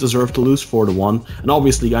Ankaragücü didn't deserve to lose 4-1. And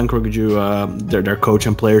obviously Ankaragücü, their coach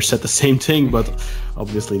and players said the same thing, but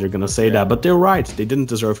obviously they're gonna say that. But they're right; they didn't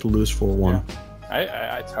deserve to lose 4-1.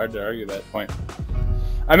 Yeah. It's hard to argue that point.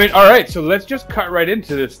 I mean, all right, so let's just cut right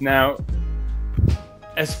into this now.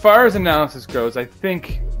 As far as analysis goes, I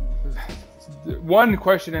think one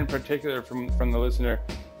question in particular from the listener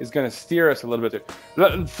is going to steer us a little bit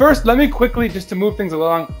there. First, let me quickly, just to move things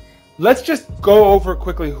along, let's just go over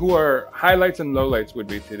quickly who our highlights and lowlights would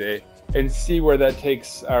be today and see where that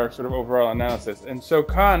takes our sort of overall analysis. And so,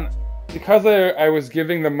 Khan, because I was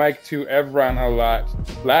giving the mic to Evran a lot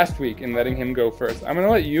last week and letting him go first, I'm going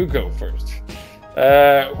to let you go first.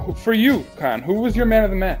 For you, Khan, who was your man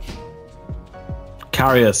of the match?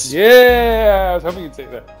 Karius. Yeah, I was hoping you'd say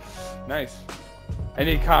that. Nice.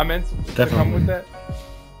 Any comments to come with that?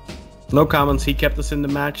 No comments. He kept us in the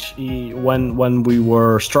match. When we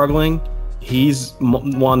were struggling, he's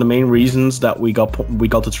one of the main reasons that we got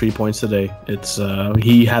the 3 points today. It's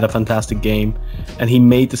he had a fantastic game, and he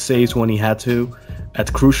made the saves when he had to,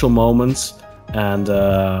 at crucial moments. And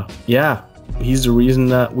he's the reason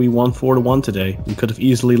that we won 4-1 today. We could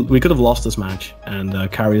have lost this match, and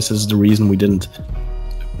Karius is the reason we didn't.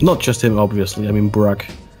 Not just him, obviously. I mean Burak.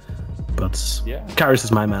 But Karius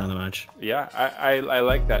is my man of the match. Yeah, I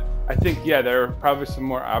like that. I think, there are probably some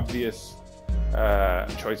more obvious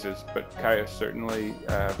choices, but Karius certainly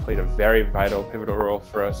played a very vital, pivotal role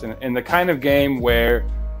for us in the kind of game where,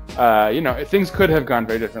 things could have gone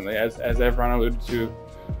very differently, as Evran alluded to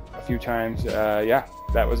a few times.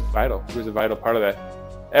 That was vital. He was a vital part of that.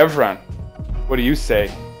 Evran, what do you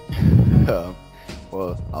say?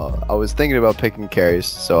 Well, I was thinking about picking Karius,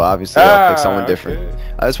 so obviously I'll pick someone different.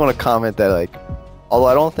 I just want to comment that, although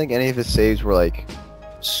I don't think any of his saves were,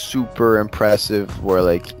 super impressive, where,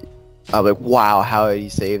 I'm like, wow, how did he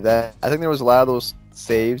save that? I think there was a lot of those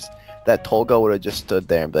saves that Tolga would have just stood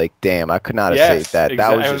there and be like, damn, I could not have saved that.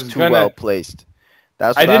 That was just too well placed.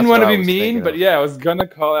 I didn't want to be mean, but I was going to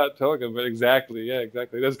call out Tolga, but exactly.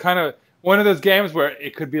 There's kind of one of those games where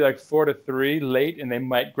it could be 4-3 late, and they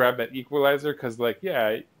might grab that equalizer because,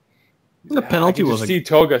 the penalty was. See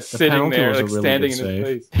Tolga sitting there, really standing in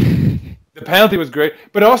his place. The penalty was great,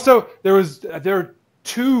 but also there were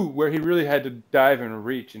 2 where he really had to dive and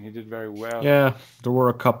reach, and he did very well. Yeah, there were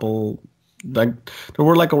a couple. That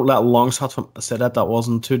long shot from Sedat that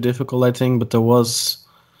wasn't too difficult, I think, but there was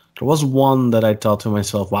one that I thought to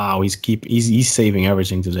myself, "Wow, he's saving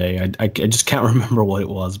everything today." I just can't remember what it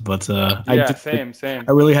was, but same.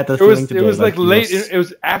 I really had that feeling today. It was late. It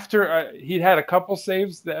was after he'd had a couple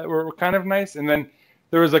saves that were kind of nice, and then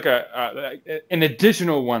there was an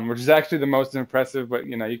additional one, which is actually the most impressive. But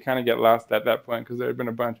you kind of get lost at that point because there had been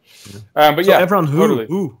a bunch. But so everyone, totally.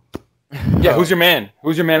 Who? Yeah, who's your man?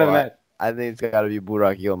 Who's your man of the match? I think it's got to be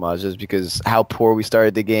Burak Yilmaz, just because how poor we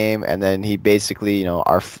started the game, and then he basically,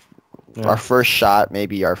 our first shot,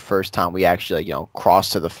 maybe our first time we actually cross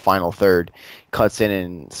to the final third, cuts in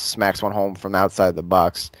and smacks one home from outside the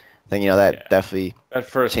box. Then definitely that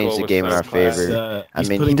first changed goal the was game in so our class. favor. I He's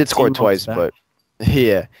mean, he putting did the score team on twice, his back. but the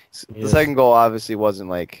Yes. second goal obviously wasn't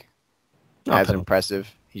like No, as penalty. impressive.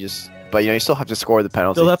 But you still have to score the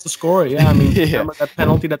penalty. Still have to score it. Yeah, I mean, Yeah. remember that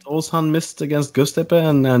penalty that Olsson missed against Gustepe,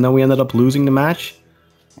 and then we ended up losing the match.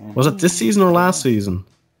 Was it this season or last season?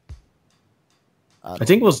 I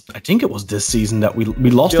think it was this season that we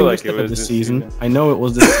lost in feel like it Gustepe was this this season. season. I know it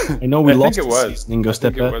was this. I know we I think lost it this was. season in I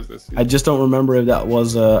think it Gustepe. was this season. I just don't remember if that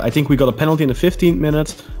was. I think we got a penalty in the 15th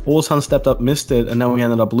minute. Olsson stepped up, missed it, and then we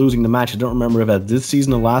ended up losing the match. I don't remember if that this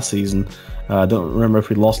season or last season. I don't remember if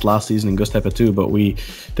we lost last season in Gustepe too, but we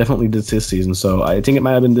definitely did this season. So I think it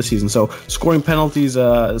might have been this season. So scoring penalties,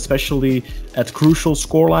 especially at crucial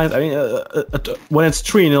score lines. I mean, when it's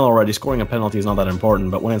 3-0 already, scoring a penalty is not that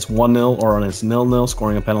important. But when it's 1-0 or when it's 0-0,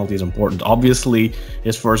 scoring a penalty is important. Obviously,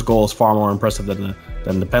 his first goal is far more impressive than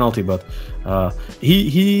the penalty. But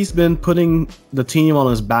he's been putting the team on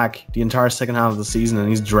his back the entire second half of the season, and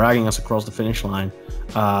he's dragging us across the finish line.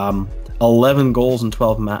 11 goals in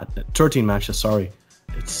 13 matches. Sorry,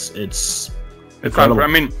 it's incredible. I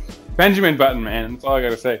mean, Benjamin Button, man. That's all I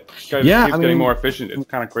gotta say. Keeps getting more efficient. It's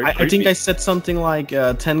kind of crazy. I think I said something like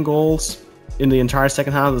 10 goals in the entire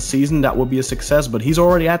second half of the season. That would be a success, but he's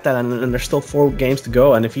already at that, and there's still 4 games to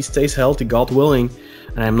go. And if he stays healthy, God willing,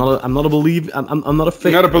 and I'm not a believer. I'm not a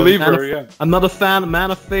faith. You're not a believer, yeah. I'm not a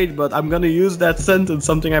man of faith, but I'm gonna use that sentence.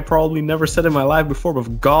 Something I probably never said in my life before.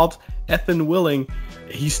 But God effing willing,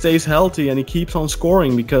 he stays healthy and he keeps on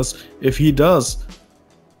scoring, because if he does,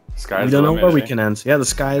 Sky's we don't the know limit, where we eh? can end. Yeah, the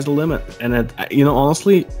sky is the limit. And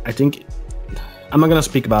honestly, I think I'm not gonna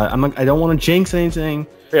speak about it. I don't want to jinx anything.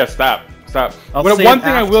 Yeah, stop. I'll Well, say one it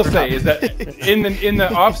thing I will after. say is that in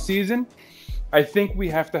the off season, I think we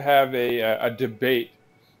have to have a debate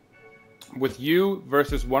with you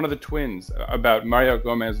versus one of the twins about Mario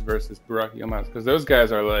Gomez versus Burak Yilmaz, because those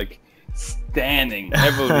guys are like standing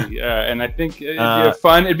heavily, and I think it'd be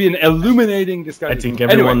fun. It'd be an illuminating discussion. I think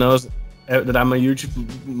everyone Anyway, knows that I'm a huge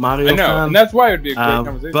Mario I know, fan. and that's why it'd be a great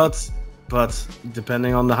conversation. But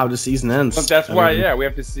depending on how the season ends, But that's I why, mean, yeah, we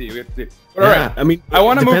have to see. But all right, I mean, I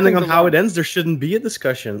wanna move depending on things how along. it ends, there shouldn't be a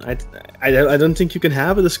discussion. I don't think you can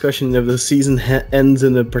have a discussion if the season ends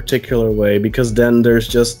in a particular way, because then there's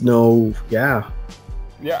just no, Yeah,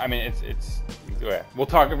 I mean, it's yeah, we'll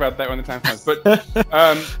talk about that when the time comes. But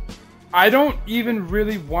I don't even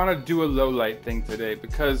really want to do a low light thing today,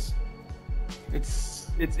 because it's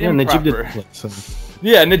Yeah, Najib improper. didn't play, so.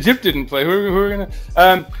 Yeah, Najib didn't play. Who are we gonna?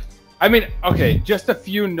 I mean, okay, just a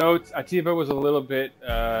few notes. Atiba was a little bit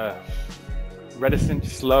reticent,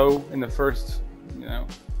 slow in the first, The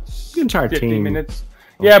entire 50 team. minutes.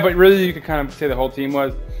 Yeah, but really, you could kind of say the whole team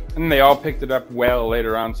was, and then they all picked it up well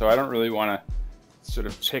later on. So I don't really want to sort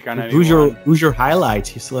of pick on anyone. Who's your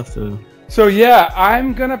highlight? You still have to. So yeah,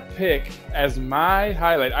 I'm gonna pick as my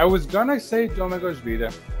highlight. I was gonna say Domagoj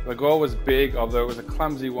Vida. The goal was big, although it was a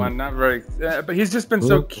clumsy one. Not very, but he's just been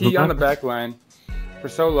so key on the back line for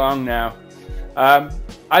so long now. Adem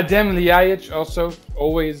Ljajic also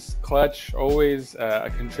always clutch, always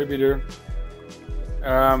a contributor.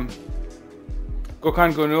 Gökhan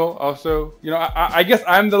Gönül also. I guess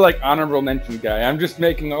I'm the honorable mention guy. I'm just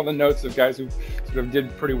making all the notes of guys who sort of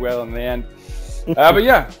did pretty well in the end. But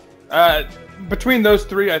yeah. Between those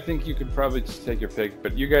three, I think you could probably just take your pick,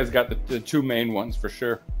 but you guys got the two main ones for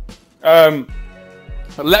sure. But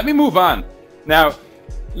let me move on. Now,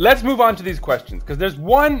 let's move on to these questions, because there's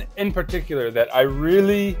one in particular that I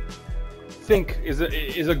really think is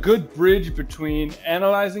a good bridge between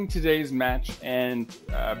analyzing today's match and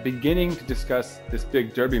beginning to discuss this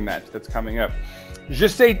big derby match that's coming up.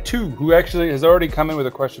 Jesse2, who actually has already come in with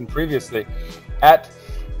a question previously, at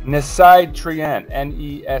Nesai Trien,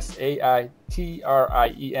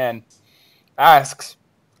 Nesaitrien, asks,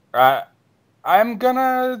 I'm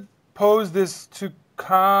gonna pose this to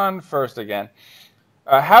Khan first again.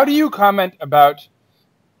 How do you comment about,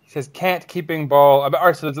 he says, can't keeping ball,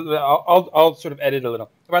 I'll sort of edit a little,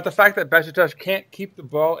 about the fact that Beşiktaş can't keep the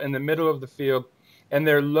ball in the middle of the field and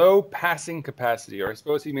their low passing capacity, or I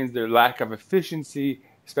suppose he means their lack of efficiency,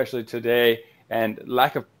 especially today, and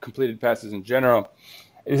lack of completed passes in general.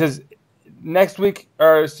 It says next week,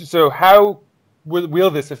 so how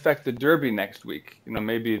will this affect the derby next week?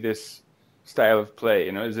 Maybe this style of play.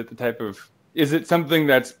 Is it something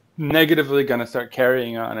that's negatively going to start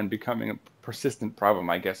carrying on and becoming a persistent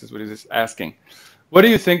problem? I guess is what he's asking. What do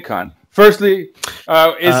you think, Khan? Firstly,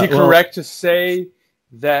 is he correct to say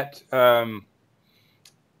that the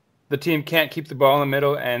team can't keep the ball in the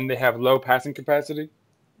middle and they have low passing capacity?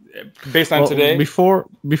 based on today? Before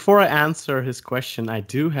I answer his question, I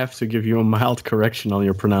do have to give you a mild correction on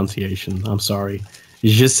your pronunciation. I'm sorry.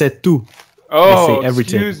 Je sais tout. Oh, I say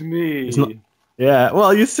everything. excuse me. It's not, yeah,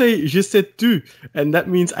 well, you say je sais tout, and that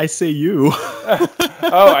means I say you.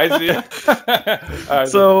 Oh, I see.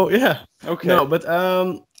 So yeah. Okay. No, but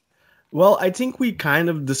well, I think we kind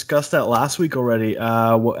of discussed that last week already.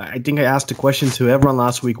 I think I asked a question to everyone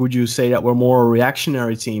last week. Would you say that we're more a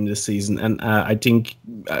reactionary team this season? And I think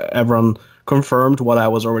everyone confirmed what I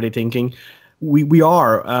was already thinking. We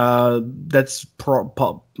are. That's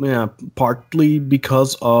partly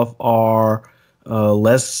because of our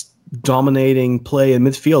less dominating play in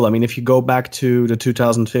midfield. I mean, if you go back to the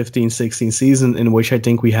 2015-16 season, in which I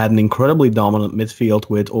think we had an incredibly dominant midfield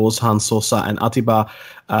with Ozan, Sosa, and Atiba,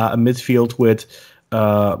 a midfield with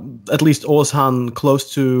at least Ozan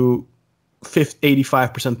close to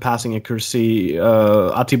 85% passing accuracy,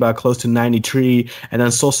 Atiba close to 93, and then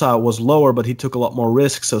Sosa was lower, but he took a lot more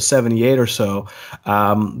risks, so 78 or so.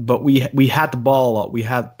 But we had the ball a lot. We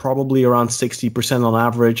had probably around 60% on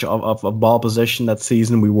average of ball possession that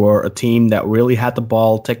season. We were a team that really had the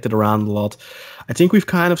ball, ticked it around a lot. I think we've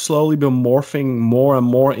kind of slowly been morphing more and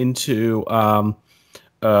more into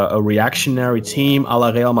a reactionary team a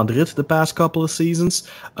la Real Madrid the past couple of seasons.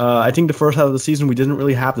 I think the first half of the season we didn't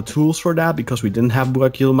really have the tools for that because we didn't have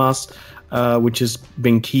Burak Yilmaz, which has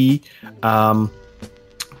been key.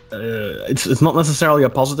 It's not necessarily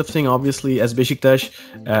a positive thing, obviously, as Beşiktaş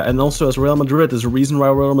and also as Real Madrid. There's a reason why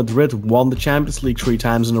Real Madrid won the Champions League 3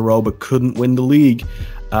 times in a row but couldn't win the league.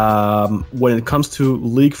 When it comes to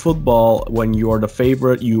league football, when you are the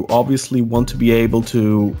favorite, you obviously want to be able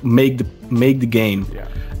to make the game. Yeah.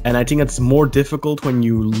 And I think it's more difficult when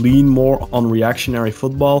you lean more on reactionary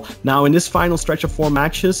football. Now, in this final stretch of 4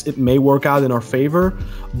 matches, it may work out in our favor,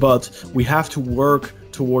 but we have to work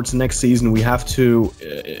towards next season. We have to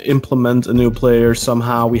implement a new player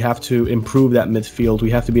somehow. We have to improve that midfield. We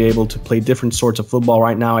have to be able to play different sorts of football.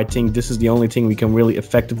 Right now, I think this is the only thing we can really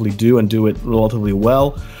effectively do and do it relatively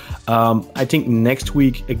well. I think next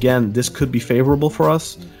week, again, this could be favorable for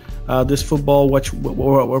us. This football, what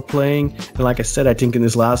we're playing, and like I said, I think in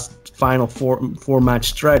this last final four match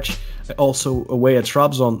stretch, also away at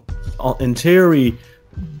Trabzon, in theory,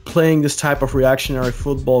 playing this type of reactionary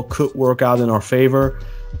football could work out in our favor.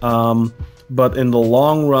 But in the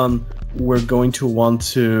long run, we're going to want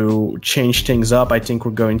to change things up. I think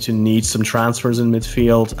we're going to need some transfers in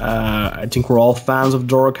midfield. I think we're all fans of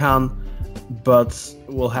Dorukhan, but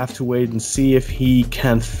we'll have to wait and see if he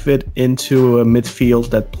can fit into a midfield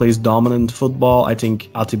that plays dominant football. I think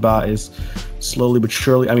Atiba is slowly but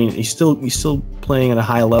surely. I mean, he's still playing at a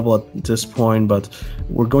high level at this point, but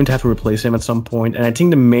we're going to have to replace him at some point. And I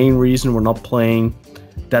think the main reason we're not playing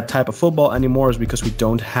that type of football anymore is because we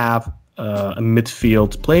don't have a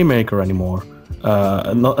midfield playmaker anymore.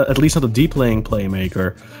 At least not a deep laying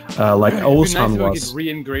playmaker like Ozan was.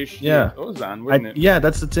 Yeah, Ozan, wouldn't it? Yeah,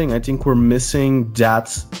 that's the thing. I think we're missing that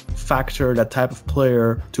factor, that type of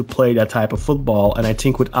player to play that type of football. And I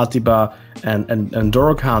think with Atiba and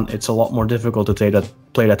Dorukhan, it's a lot more difficult to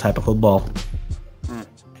play that type of football.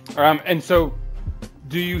 And so,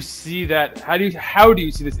 do you see that? How do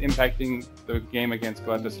you see this impacting the game against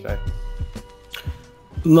Galatasaray?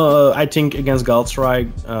 No, I think against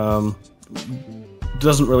Galatasaray,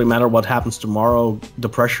 doesn't really matter what happens tomorrow. The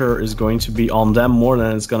pressure is going to be on them more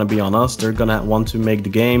than it's going to be on us. They're going to want to make the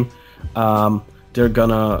game. They're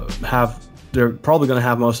probably going to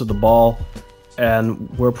have most of the ball, and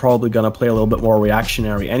we're probably going to play a little bit more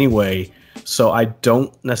reactionary anyway. So I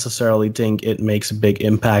don't necessarily think it makes a big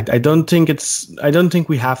impact. I don't think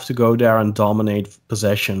we have to go there and dominate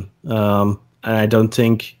possession. And I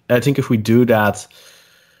think if we do that,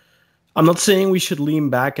 I'm not saying we should lean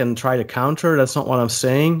back and try to counter. That's not what I'm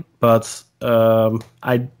saying. But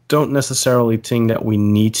I don't necessarily think that we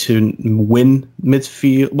need to win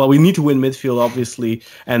midfield. Well, we need to win midfield, obviously.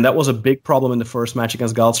 And that was a big problem in the first match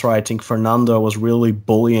against Galatasaray. I think Fernando was really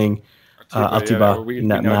bullying Atiba in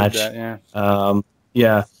that match.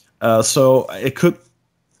 So it could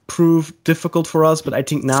prove difficult for us, but I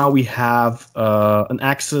think now we have an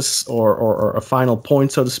axis or a final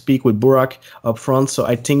point, so to speak, with Burak up front. So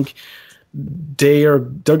I think they're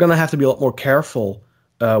going to have to be a lot more careful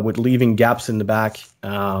with leaving gaps in the back,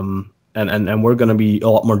 and we're going to be a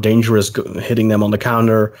lot more dangerous hitting them on the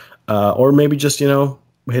counter, or maybe just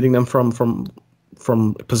hitting them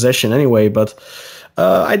from possession anyway. But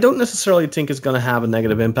I don't necessarily think it's going to have a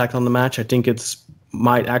negative impact on the match. I think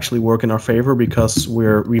might actually work in our favor because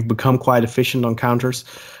we've become quite efficient on counters.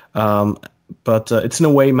 But it's an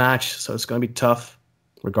away match, so it's going to be tough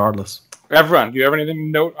regardless. Everyone, do you have anything to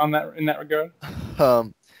note on that in that regard?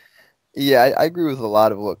 Yeah, I agree with a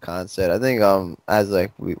lot of what Khan said. I think as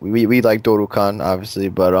like we like Dorukan obviously,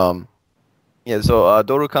 but yeah. So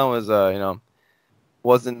Dorukan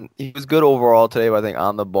was he was good overall today, but I think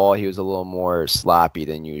on the ball he was a little more sloppy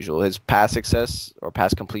than usual. His pass success or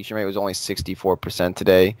pass completion rate was only 64%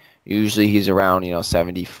 today. Usually he's around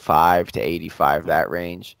 75 to 85, that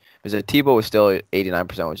range. Because Tebow was still at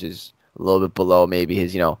 89%, which is a little bit below maybe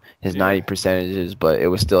his 90 percentages, but it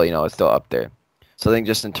was still it's still up there. So I think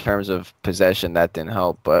just in terms of possession that didn't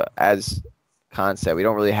help. But as Khan said, we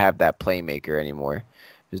don't really have that playmaker anymore.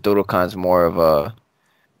 Because Dorukan's more of a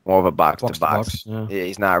box to box. Yeah. Yeah,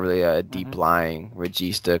 he's not really a deep lying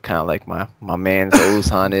regista, kind of like my man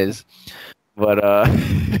Ozan is. But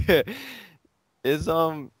it's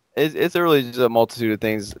really just a multitude of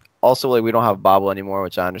things. Also, like we don't have Babel anymore,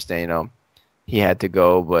 which I understand. He had to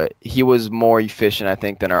go, but he was more efficient, I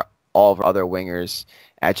think, than all of our other wingers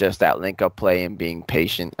at just that link-up play and being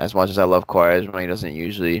patient. As much as I love Quaresma, he doesn't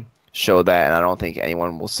usually show that, and I don't think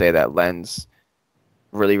anyone will say that Lens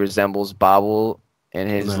really resembles Babel in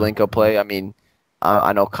his link-up play. I mean,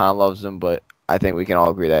 I know Khan loves him, but I think we can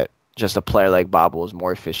all agree that just a player like Babel is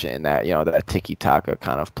more efficient in that, that tiki-taka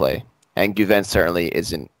kind of play. And Guven certainly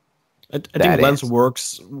isn't. I think Lens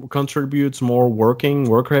contributes more work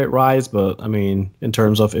rate rise, but I mean, in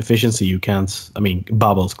terms of efficiency, you can't. I mean,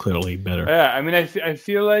 Babel's clearly better. Yeah, I mean, I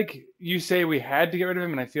feel like you say we had to get rid of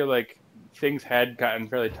him, and I feel like things had gotten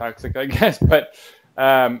fairly toxic, I guess. But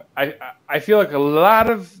I feel like a lot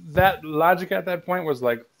of that logic at that point was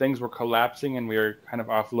like things were collapsing, and we were kind of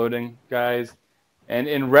offloading guys. And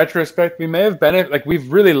in retrospect, we may have benefited. Like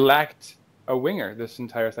we've really lacked a winger this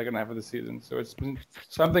entire second half of the season, so it's been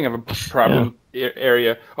something of a problem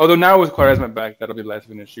area. Although now with Quaresma back, that'll be less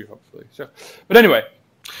of an issue, hopefully. So, but anyway.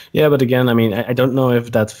 Yeah, but again, I mean, I don't know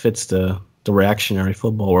if that fits the reactionary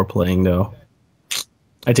football we're playing, though.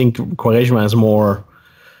 I think Quaresma is more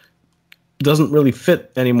doesn't really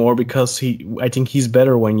fit anymore because I think he's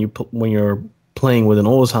better when you're playing with an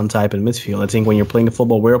Ozan type in midfield. I think when you're playing the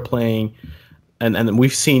football we're playing. And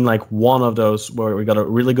we've seen like one of those where we got a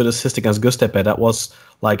really good assist against Gustepe. That was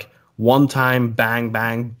like one time, bang,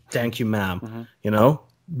 bang, thank you, ma'am.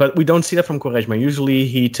 But we don't see that from Quaresma. Usually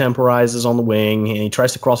he temporizes on the wing and he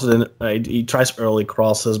tries to cross it in. He tries early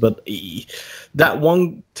crosses, but that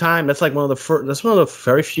one time, that's like one of the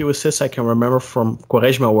very few assists I can remember from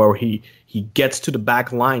Quaresma where he gets to the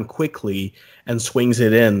back line quickly and swings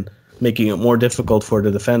it in, making it more difficult for the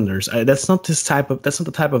defenders. That's not the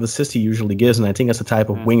type of assist he usually gives, and I think that's the type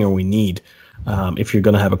of winger we need if you're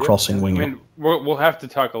going to have a crossing winger. I mean, we'll have to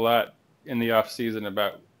talk a lot in the off season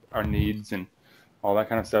about our needs and all that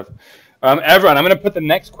kind of stuff. Evron, I'm going to put the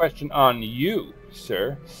next question on you,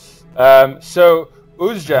 sir. So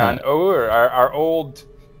Özcan Oğur, our old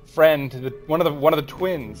friend, one of the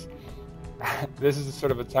twins. This is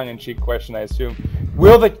sort of a tongue-in-cheek question, I assume.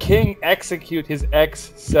 Will the king execute his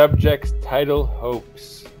ex-subject's title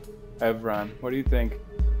hopes? Evron, what do you think?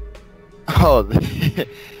 Oh,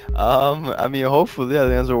 I mean, hopefully, I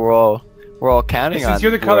think that's what we're all counting on. Since you're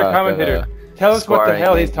the color commentator, tell us what the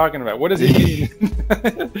hell he's talking about. What does he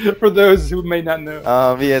mean? For those who may not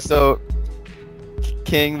know. Yeah. So,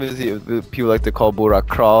 king, people like to call Burak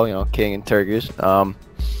Kral, king in Turkish.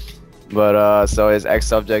 But so his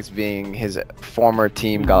ex-subjects being his former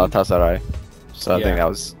team Galatasaray. So I think that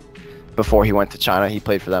was before he went to China. He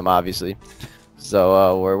played for them, obviously.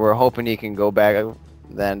 So we're hoping he can go back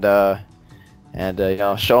and show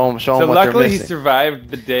them. So what luckily he survived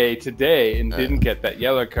the day today and didn't get that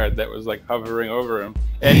yellow card that was like hovering over him.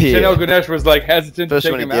 And Şenol Güneş was like hesitant to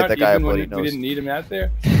take him out even when we didn't need him out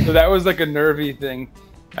there. So that was like a nervy thing.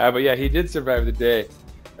 But yeah, he did survive the day.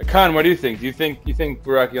 Khan, what do you think? Do you think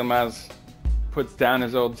Burak Yilmaz puts down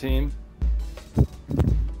his old team?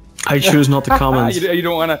 I choose not to comment. You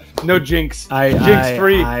don't want to. No jinx. Jinx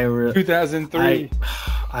free. 2003.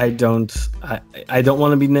 I don't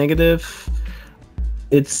want to be negative.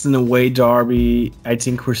 It's an away derby. I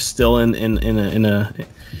think we're still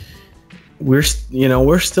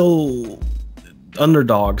we're still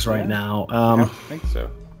underdogs right now. I think so.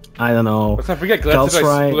 I don't know. Let's not forget,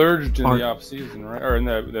 Galatasaray splurged in the off season, right? Or in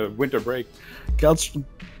the winter break.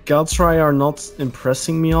 Galatasaray are not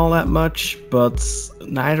impressing me all that much, but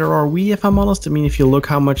neither are we, if I'm honest. I mean, if you look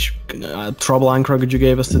how much trouble Ankara you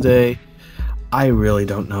gave us today, I really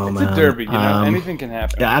don't know, man. It's a derby, anything can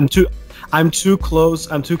happen. Yeah, I'm too close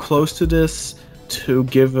to this to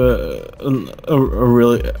give a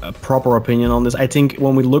really proper opinion on this. I think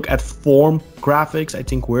when we look at form graphics, I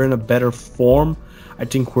think we're in a better form. I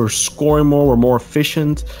think we're scoring more. We're more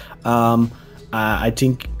efficient. I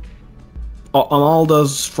think on all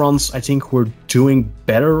those fronts, I think we're doing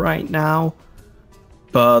better right now.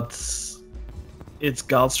 But it's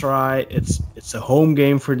Galatasaray. It's a home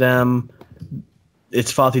game for them.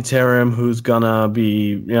 It's Fatih Terim who's gonna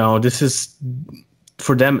be. This is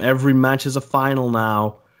for them. Every match is a final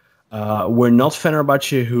now. We're not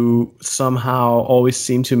Fenerbahce, who somehow always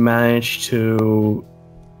seem to manage to,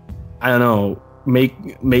 I don't know,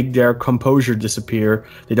 make their composure disappear.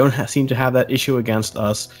 They don't seem to have that issue against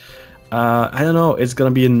us. I don't know. It's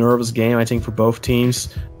gonna be a nervous game, I think, for both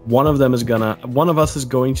teams. One of us is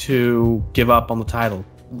going to give up on the title.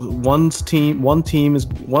 One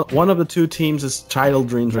of the two teams' title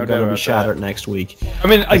dreams are going to be shattered next week. I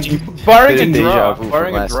mean, barring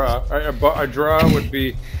a draw would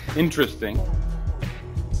be interesting.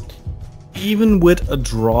 Even with a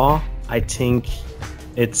draw, I think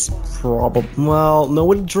it's probably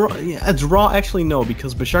a draw. Actually, no,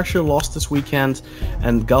 because Başakşehir lost this weekend,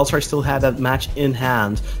 and Galatasaray still had that match in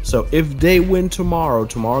hand. So if they win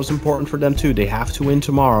tomorrow's important for them too. They have to win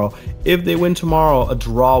tomorrow. If they win tomorrow, a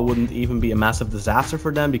draw wouldn't even be a massive disaster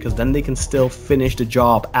for them, because then they can still finish the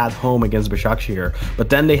job at home against Başakşehir. But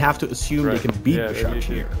then they have to assume they can beat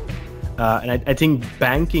Başakşehir. And I think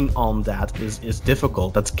banking on that is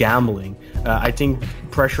difficult. That's gambling. I think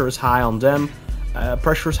pressure is high on them.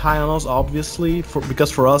 Pressure is high on us, obviously,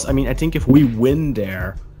 because for us, I mean, I think if we win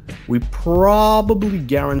there, we probably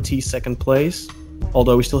guarantee second place,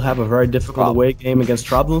 although we still have a very difficult away game against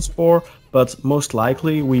Trabzonspor, but most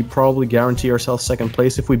likely we probably guarantee ourselves second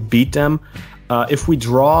place if we beat them. If we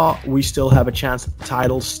draw, we still have a chance at the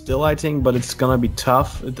title still, I think, but it's going to be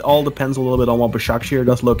tough. It all depends a little bit on what Başakşehir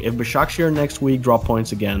does. Look, if Başakşehir next week drop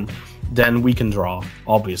points again, then we can draw,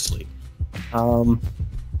 obviously.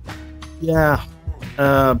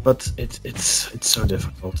 But it's so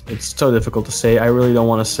difficult. It's so difficult to say. I really don't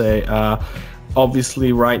want to say.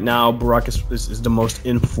 Obviously, right now, Burak is the most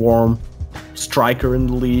informed striker in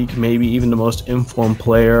the league, maybe even the most informed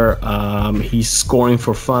player. He's scoring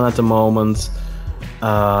for fun at the moment.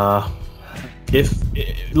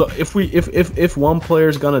 If one player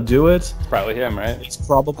is gonna do it, probably him, right? It's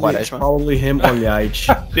probably him or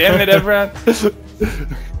Ljajic. Damn it, everyone.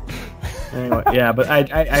 Anyway, yeah, but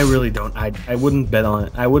I really don't. I wouldn't bet on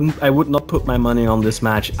it. I would not put my money on this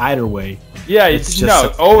match either way. Yeah, it's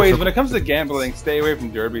just always when it comes to gambling, stay away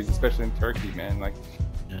from derbies, especially in Turkey, man. Like,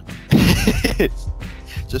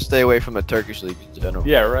 just stay away from the Turkish league in general.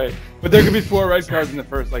 Yeah, right. But there could be 4 red cards in the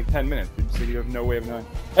first 10 minutes, so you have no way of knowing.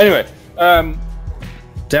 Anyway,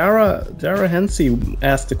 Dara Hensey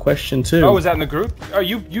asked a question too. Oh, was that in the group? Oh, I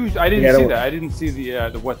didn't see that. I didn't see the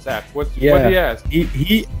WhatsApp. What did he ask?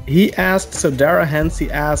 He asked. So Dara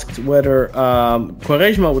Hensey asked whether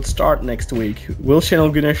Quaresma would start next week. Will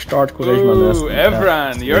Şenol Güneş start Quaresma next week?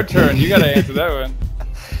 Evran, your turn. You gotta answer that one.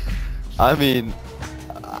 I mean,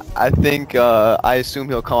 I think I assume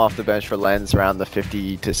he'll come off the bench for Lens around the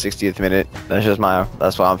 50 to 60th minute.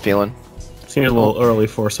 That's what I'm feeling. Seems a little early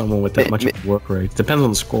for someone with that much work rate. Depends on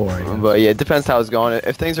the score, I guess. But yeah, it depends how it's going.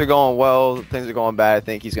 If things are going well, things are going bad, I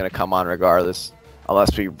think he's going to come on regardless.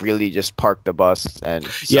 Unless we really just park the bus and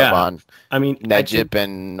sub on Necip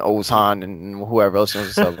and Ozan and whoever else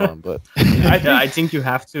wants to sub on. But I think you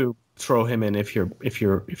have to throw him in if you're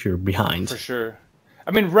behind. For sure.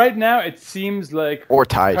 I mean, right now it seems like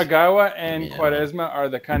Kagawa and Quaresma are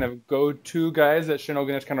the kind of go-to guys that Şenol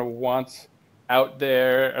Güneş kind of wants out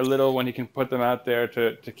there a little when he can put them out there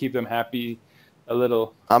to keep them happy a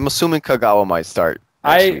little. I'm assuming Kagawa might start.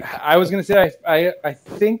 I was going to say I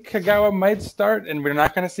think Kagawa might start, and we're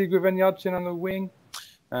not going to see Güven Yalçın on the wing.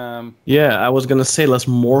 I was going to say let's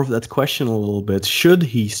morph that question a little bit. Should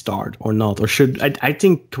he start or not? Or should I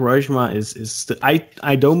think Quaresma is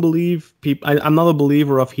I don't believe people. I'm not a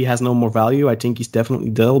believer of he has no more value. I think he's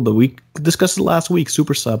definitely dull, but we discussed it last week,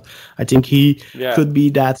 super sub. I think he could be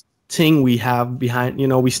that thing we have behind,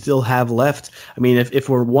 we still have left. I mean, if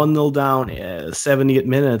we're 1-0 down 70th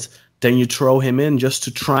minute, then you throw him in just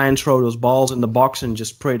to try and throw those balls in the box and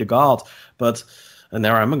just pray to God. And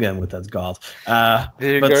there I'm again with that God.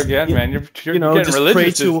 There you go again, man. You're getting just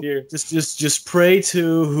religious pray here. Just pray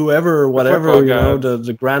to whoever, whatever,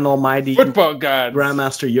 the Grand Almighty football God,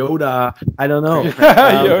 Grandmaster Yoda. I don't know.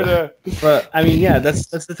 Yoda. But I mean, that's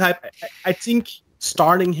the type. I think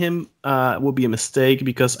starting him would be a mistake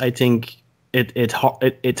because I think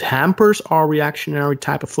it hampers our reactionary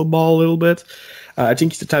type of football a little bit. I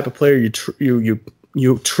think he's the type of player you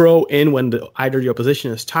you throw in when either the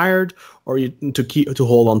opposition is tired, or you to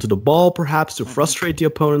hold on to the ball, perhaps to frustrate the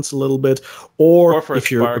opponents a little bit, or for a if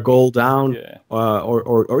you're a spark. goal down, Yeah.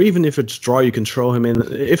 or even if it's draw, you can throw him in.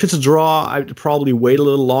 If it's a draw, I'd probably wait a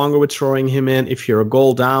little longer with throwing him in. If you're a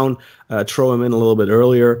goal down, throw him in a little bit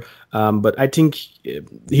earlier. But I think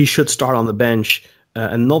he should start on the bench.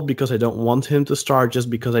 And not because I don't want him to start, just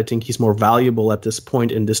because I think he's more valuable at this point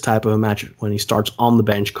in this type of a match when he starts on the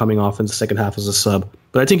bench, coming off in the second half as a sub.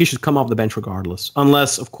 But I think he should come off the bench regardless.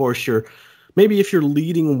 Unless, of course, if you're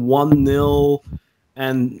leading 1-0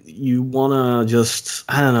 and you want to just,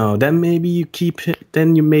 I don't know, then maybe you keep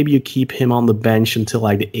him on the bench until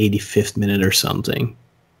like the 85th minute or something.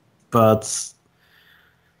 But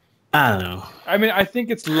I don't know. I mean, I think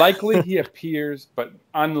it's likely he appears, but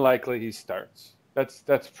unlikely he starts.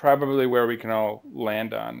 That's probably where we can all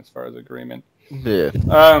land on as far as agreement. Yeah.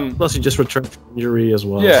 Plus, he just returned from injury as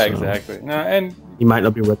well. Yeah, so exactly. No, and he might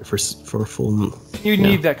not be ready for full. you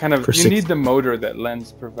need that kind of. for You 60. need the motor that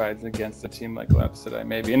Lens provides against a team like Leipzig,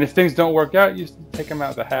 maybe. And if things don't work out, you take him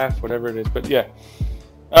out the half, whatever it is. But yeah.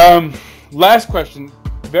 Last question,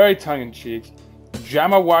 very tongue in cheek.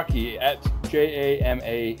 Jamawaki at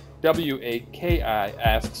JAMAWAKI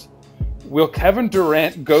asks, will Kevin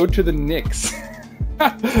Durant go to the Knicks?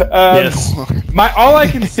 Yes. All I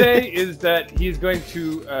can say is that he's going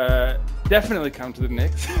to definitely come to the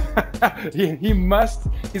Knicks. he must.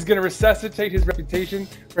 He's going to resuscitate his reputation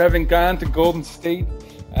for having gone to Golden State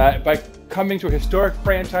by coming to a historic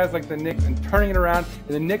franchise like the Knicks and turning it around.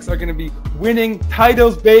 And the Knicks are going to be winning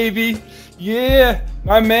titles, baby. Yeah,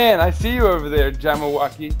 my man. I see you over there,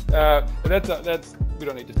 Jamawaki. That's we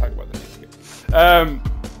don't need to talk about the Knicks here.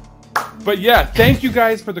 But yeah, thank you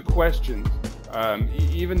guys for the questions.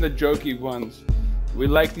 Even the jokey ones. We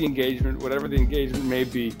like the engagement, whatever the engagement may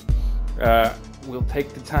be. We'll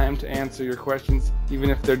take the time to answer your questions, even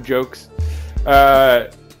if they're jokes.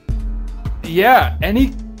 Yeah,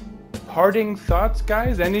 any parting thoughts,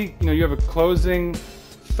 guys? You have a closing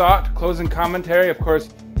thought, closing commentary? Of course,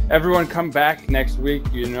 everyone come back next week.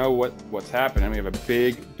 You know what's happening. We have a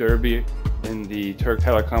big derby in the Turk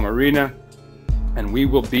Telekom Arena. And we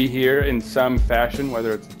will be here in some fashion,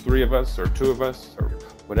 whether it's 3 of us or 2 of us or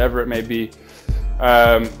whatever it may be.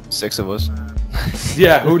 6 of us.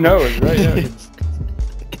 Yeah, who knows, right?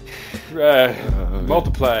 Yeah.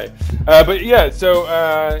 Multiply. But yeah, so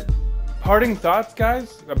parting thoughts,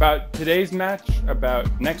 guys, about today's match, about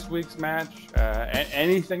next week's match,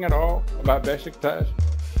 anything at all about Beşiktaş?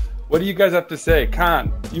 What do you guys have to say?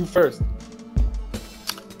 Khan, you first.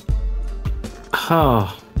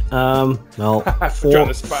 Well,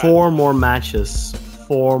 4 more matches,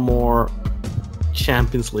 4 more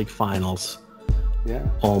Champions League finals. Yeah.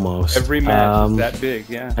 Almost. Every match is that big,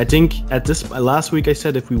 yeah. I think last week I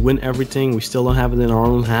said if we win everything, we still don't have it in our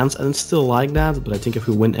own hands, and it's still like that, but I think if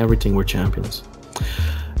we win everything, we're champions.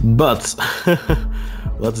 But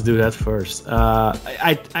let's do that first.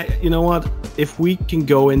 You know what? If we can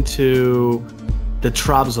go into the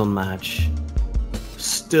Trabzon match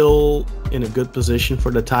still in a good position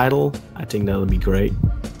for the title, I think that would be great.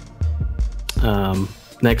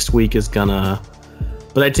 Next week is gonna...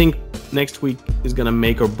 But I think next week is going to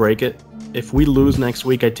make or break it. If we lose next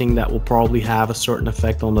week, I think that will probably have a certain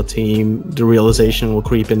effect on the team. The realization will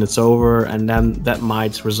creep in, it's over, and then that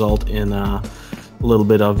might result in a little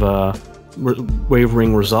bit of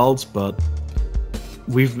wavering results. But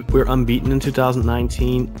we're unbeaten in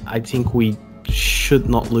 2019. I think we should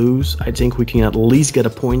not lose. I think we can at least get a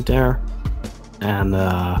point there, and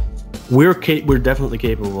we're definitely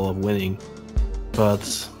capable of winning.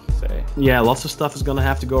 But yeah, lots of stuff is going to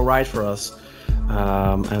have to go right for us.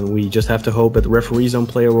 And we just have to hope that the referees don't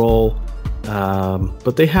play a role.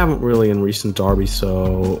 But they haven't really in recent derbies,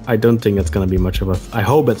 so I don't think it's going to be much of a... I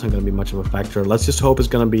hope it's not going to be much of a factor. Let's just hope it's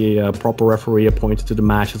going to be a proper referee appointed to the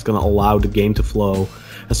match. It's going to allow the game to flow.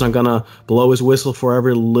 It's not going to blow his whistle for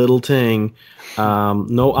every little thing.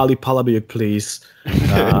 No Ali Palabiyuk, please.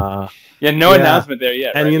 Announcement there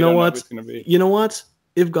yet. And right? you know what? You know what?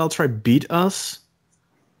 If Galatasaray beat us,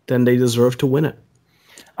 then they deserve to win it.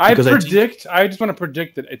 I just want to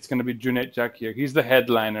predict that it's going to be Cüneyt Çakır. He's the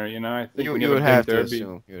headliner, you know. I think you would have to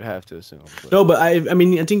assume. You would have to assume. But. No, but I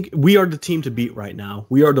think we are the team to beat right now.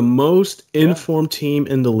 We are the most informed team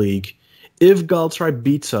in the league. If Galatasaray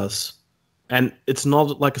beats us, and it's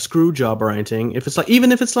not like a screw job or anything,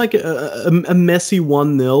 even if it's like a messy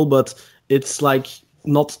 1-0, but it's like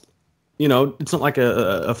not, you know, it's not like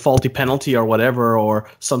a faulty penalty or whatever or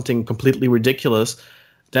something completely ridiculous.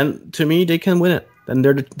 Then to me they can win it.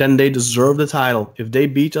 Then they deserve the title. If they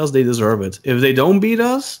beat us, they deserve it. If they don't beat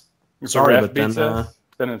us, sorry, but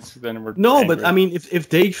then then we're No, angry. but I mean, if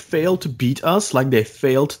they fail to beat us, like they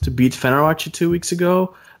failed to beat Fenerbahce 2 weeks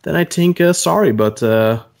ago, then I think sorry, but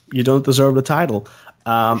you don't deserve the title.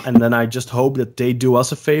 And then I just hope that they do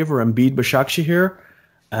us a favor and beat Başakşehir here,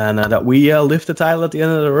 and that we lift the title at the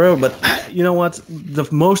end of the road. But you know what? The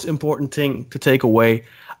most important thing to take away,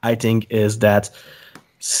 I think, is that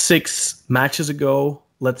 6 matches ago,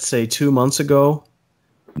 let's say 2 months ago,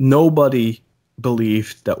 nobody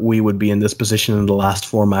believed that we would be in this position in the last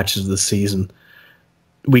 4 matches of the season.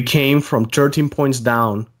 We came from 13 points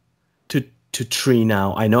down to 3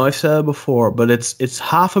 now. I know I've said it before, but it's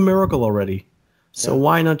half a miracle already. So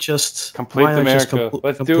why not just Complete the miracle.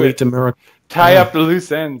 Let's do complete it. the miracle? Tie up the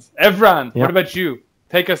loose ends. Evran, Yeah. what about you?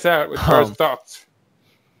 Take us out with first thoughts.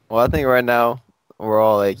 Well, I think right now we're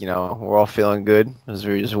all we're all feeling good because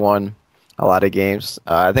we just won a lot of games.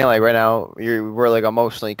 I think like right now we're like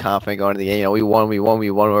emotionally confident going to the game. We won.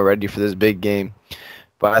 We're ready for this big game.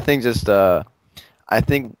 But I think I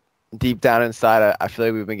think deep down inside, I feel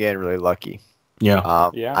like we've been getting really lucky. Yeah.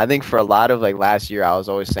 Yeah. I think for a lot of like last year, I was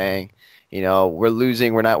always saying, we're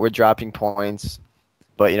losing, we're dropping points,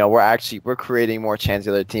 but we're creating more chances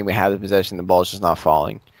the other team. We have the possession, the ball's just not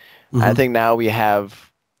falling. Mhm. I think now we have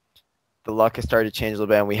the luck has started to change a little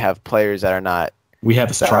bit, and we have players that are not We have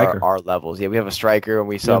a that striker. are our levels. Yeah, we have a striker, and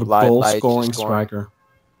we We saw have a goal-scoring striker.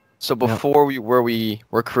 So before we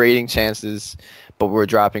were creating chances, but we were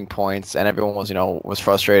dropping points, and everyone was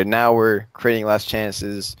frustrated. Now we're creating less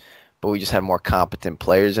chances, but we just have more competent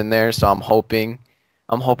players in there. So I'm hoping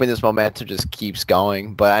this momentum just keeps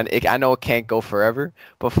going. But I know it can't go forever.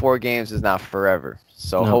 But 4 games is not forever.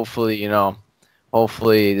 So No.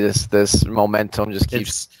 hopefully this momentum just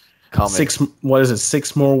keeps coming. 6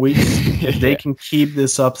 more weeks? If they can keep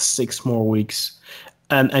this up 6 more weeks.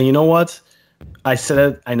 And you know what? I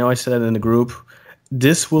said it in the group.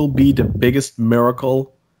 This will be the biggest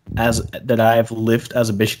miracle that I have lived as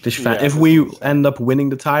a Beşiktaş fan. Yeah, if we end up winning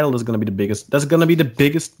the title, that's going to be the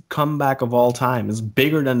biggest comeback of all time. It's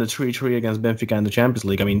bigger than the 3-3 against Benfica in the Champions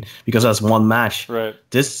League. I mean, because that's 1 match. Right.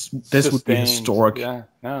 This would be Sustained. historic. Yeah.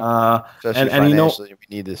 No. Especially and financially,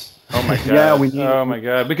 we need this. Oh my god. Yeah, we need- Oh my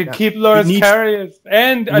god. We could keep Loris need- Karius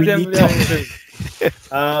and we Adem need Villani.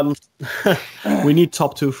 We need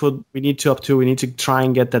top 2 foot. We need top 2. We need to try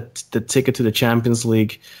and get the ticket to the Champions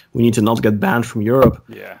League. We need to not get banned from Europe,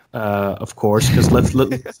 Yeah. of course. Because let's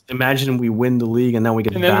imagine we win the league and then we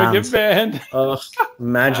get And then banned. we get banned.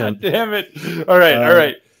 Imagine. God damn it! All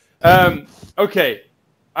right. Okay,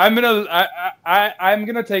 I'm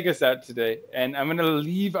gonna take us out today, and I'm gonna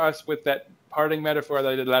leave us with that parting metaphor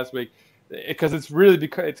that I did last week, because it's really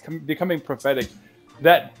becoming prophetic.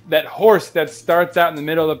 That horse that starts out in the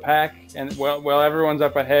middle of the pack, and while everyone's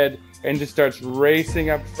up ahead, and just starts racing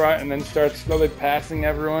up front, and then starts slowly passing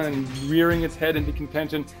everyone and rearing its head into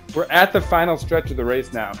contention. We're at the final stretch of the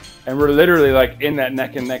race now, and we're literally like in that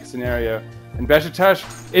neck and neck scenario. And Beşiktaş,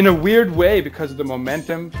 in a weird way, because of the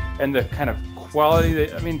momentum and the kind of quality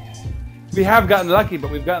we have gotten lucky, but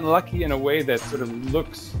we've gotten lucky in a way that sort of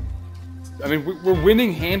looks. We're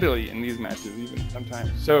winning handily in these matches, even sometimes.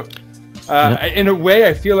 So. In a way,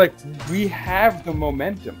 I feel like we have the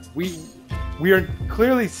momentum. We are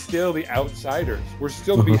clearly still the outsiders. We're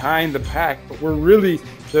still behind the pack, but we're really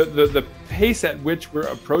the pace at which we're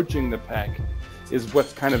approaching the pack is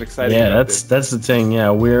what's kind of exciting. Yeah, about that's the thing.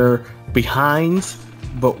 Yeah, we're behind,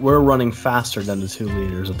 but we're running faster than the 2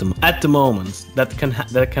 leaders at the moment.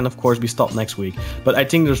 That can of course be stopped next week. But I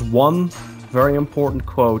think there's one very important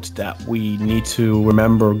quote that we need to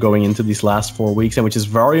remember going into these last 4 weeks, and which is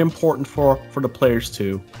very important for the players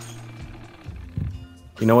too.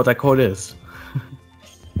 You know what that quote is?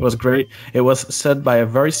 It was great. It was said by a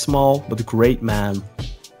very small but great man.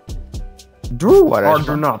 Do or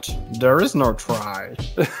do not. There is no try.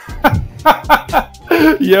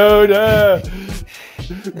 Yoda,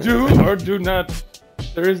 do or do not.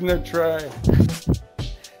 There is no try.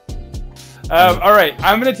 All right,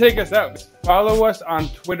 I'm going to take us out. Follow us on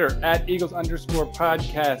Twitter at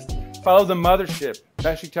Eagles_podcast. Follow the mothership,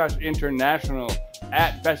 Beşiktaş International,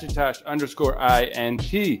 at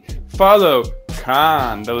Beşiktaş_INT. Follow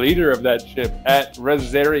Khan, the leader of that ship, at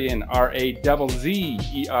Razerian, RAZZERIAN.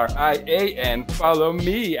 Follow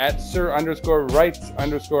me at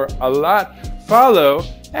Sir_Rights_a lot. Follow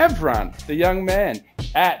Evran, the young man,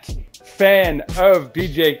 at Fan of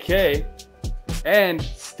BJK. And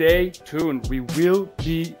stay tuned. We will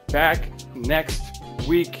be back next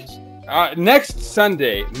week. Next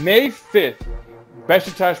Sunday, May 5th,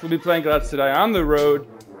 Beşiktaş will be playing Galatasaray on the road.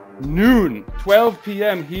 noon, 12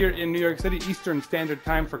 p.m. here in New York City, Eastern Standard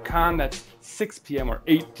Time. For Cannes, that's 6 p.m. or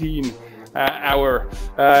 18 hour.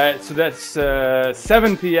 So that's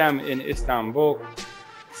 7 p.m. in Istanbul.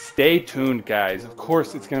 Stay tuned, guys. Of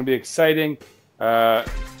course, it's going to be exciting.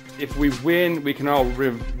 If we win, we can all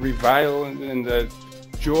revile in the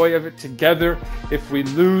joy of it together. If we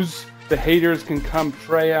lose, the haters can come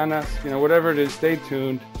prey on us. You know, whatever it is, stay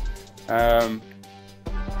tuned.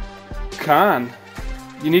 Khan,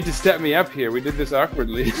 you need to step me up here. We did this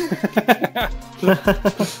awkwardly.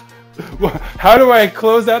 How do I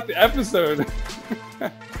close out the episode?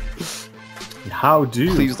 How do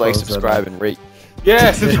you Please like, close that subscribe, out? and rate.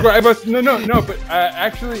 Yeah, subscribe us. No. But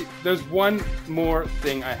actually, there's one more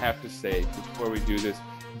thing I have to say before we do this.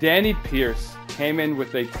 Danny Pierce came in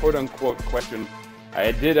with a quote-unquote question.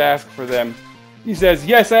 I did ask for them. He says,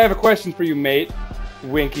 "Yes, I have a question for you, mate."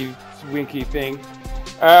 Winky thing.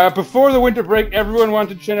 Before the winter break, everyone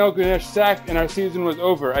wanted Şenol Güneş sacked and our season was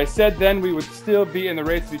over. I said then we would still be in the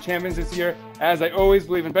race to be champions this year. As I always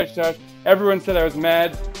believe in Beşiktaş, everyone said I was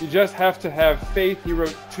mad. You just have to have faith. He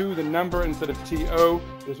wrote 2, the number, instead of T-O.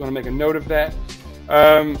 Just want to make a note of that.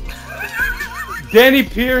 Danny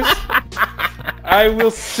Pierce, I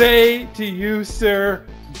will say to you, sir,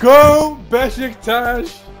 go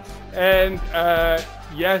Beşiktaş. And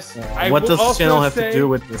yes, What does Şenol have to do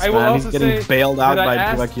with this, man? He's getting bailed out by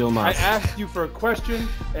Burak Yilmaz. I asked you for a question,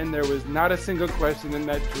 and there was not a single question in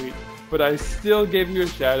that tweet. But I still gave you a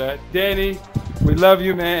shout-out. Danny, we love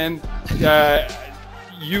you, man.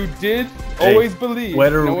 You did always believe.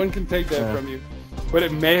 No one can take that from you. But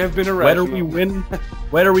it may have been irrational.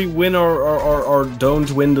 Whether we win or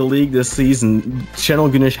don't win the league this season,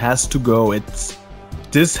 Şenol Güneş has to go.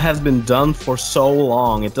 This has been done for so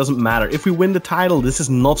long. It doesn't matter. If we win the title, this is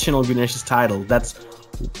not Şenol Güneş's title. That's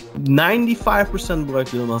 95%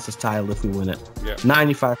 Burak Yilmaz's title if we win it. Yeah.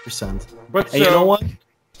 95%. But and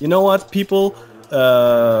you know what? People,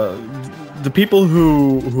 the people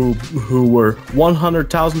who were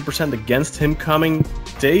 100,000% against him coming,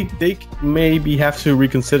 they maybe have to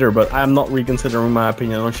reconsider. But I'm not reconsidering my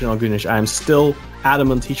opinion on Şenol Güneş. I'm still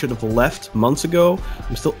adamant he should have left months ago.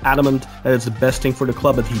 I'm still adamant that it's the best thing for the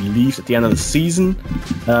club that he leaves at the end of the season.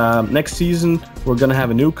 Next season, we're going to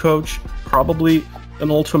have a new coach, probably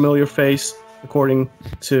an old familiar face, according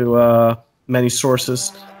to many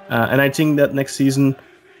sources. And I think that next season,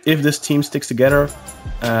 if this team sticks together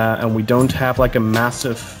and we don't have like a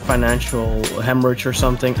massive financial hemorrhage or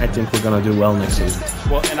something, I think we're going to do well next season.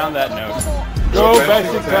 Well, and on that note, go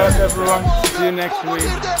Beşiktaş, everyone. See you next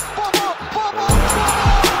week.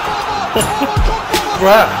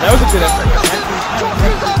 Wow, that was a good episode.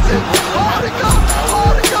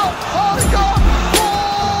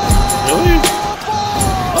 Really?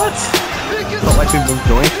 What? Felt like we've been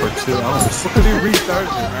going for 2 hours. Because we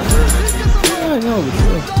restarted it, remember? Yeah, I know,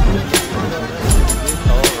 but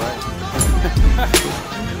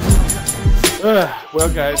Alright. Well,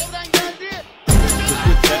 guys.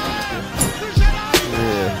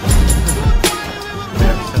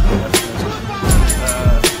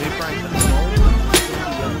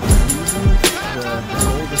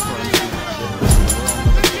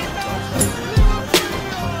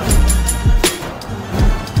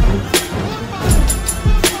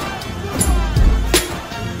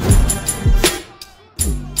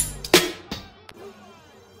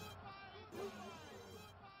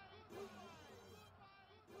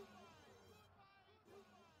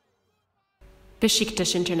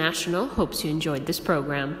 Beşiktaş International hopes you enjoyed this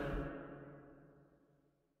program.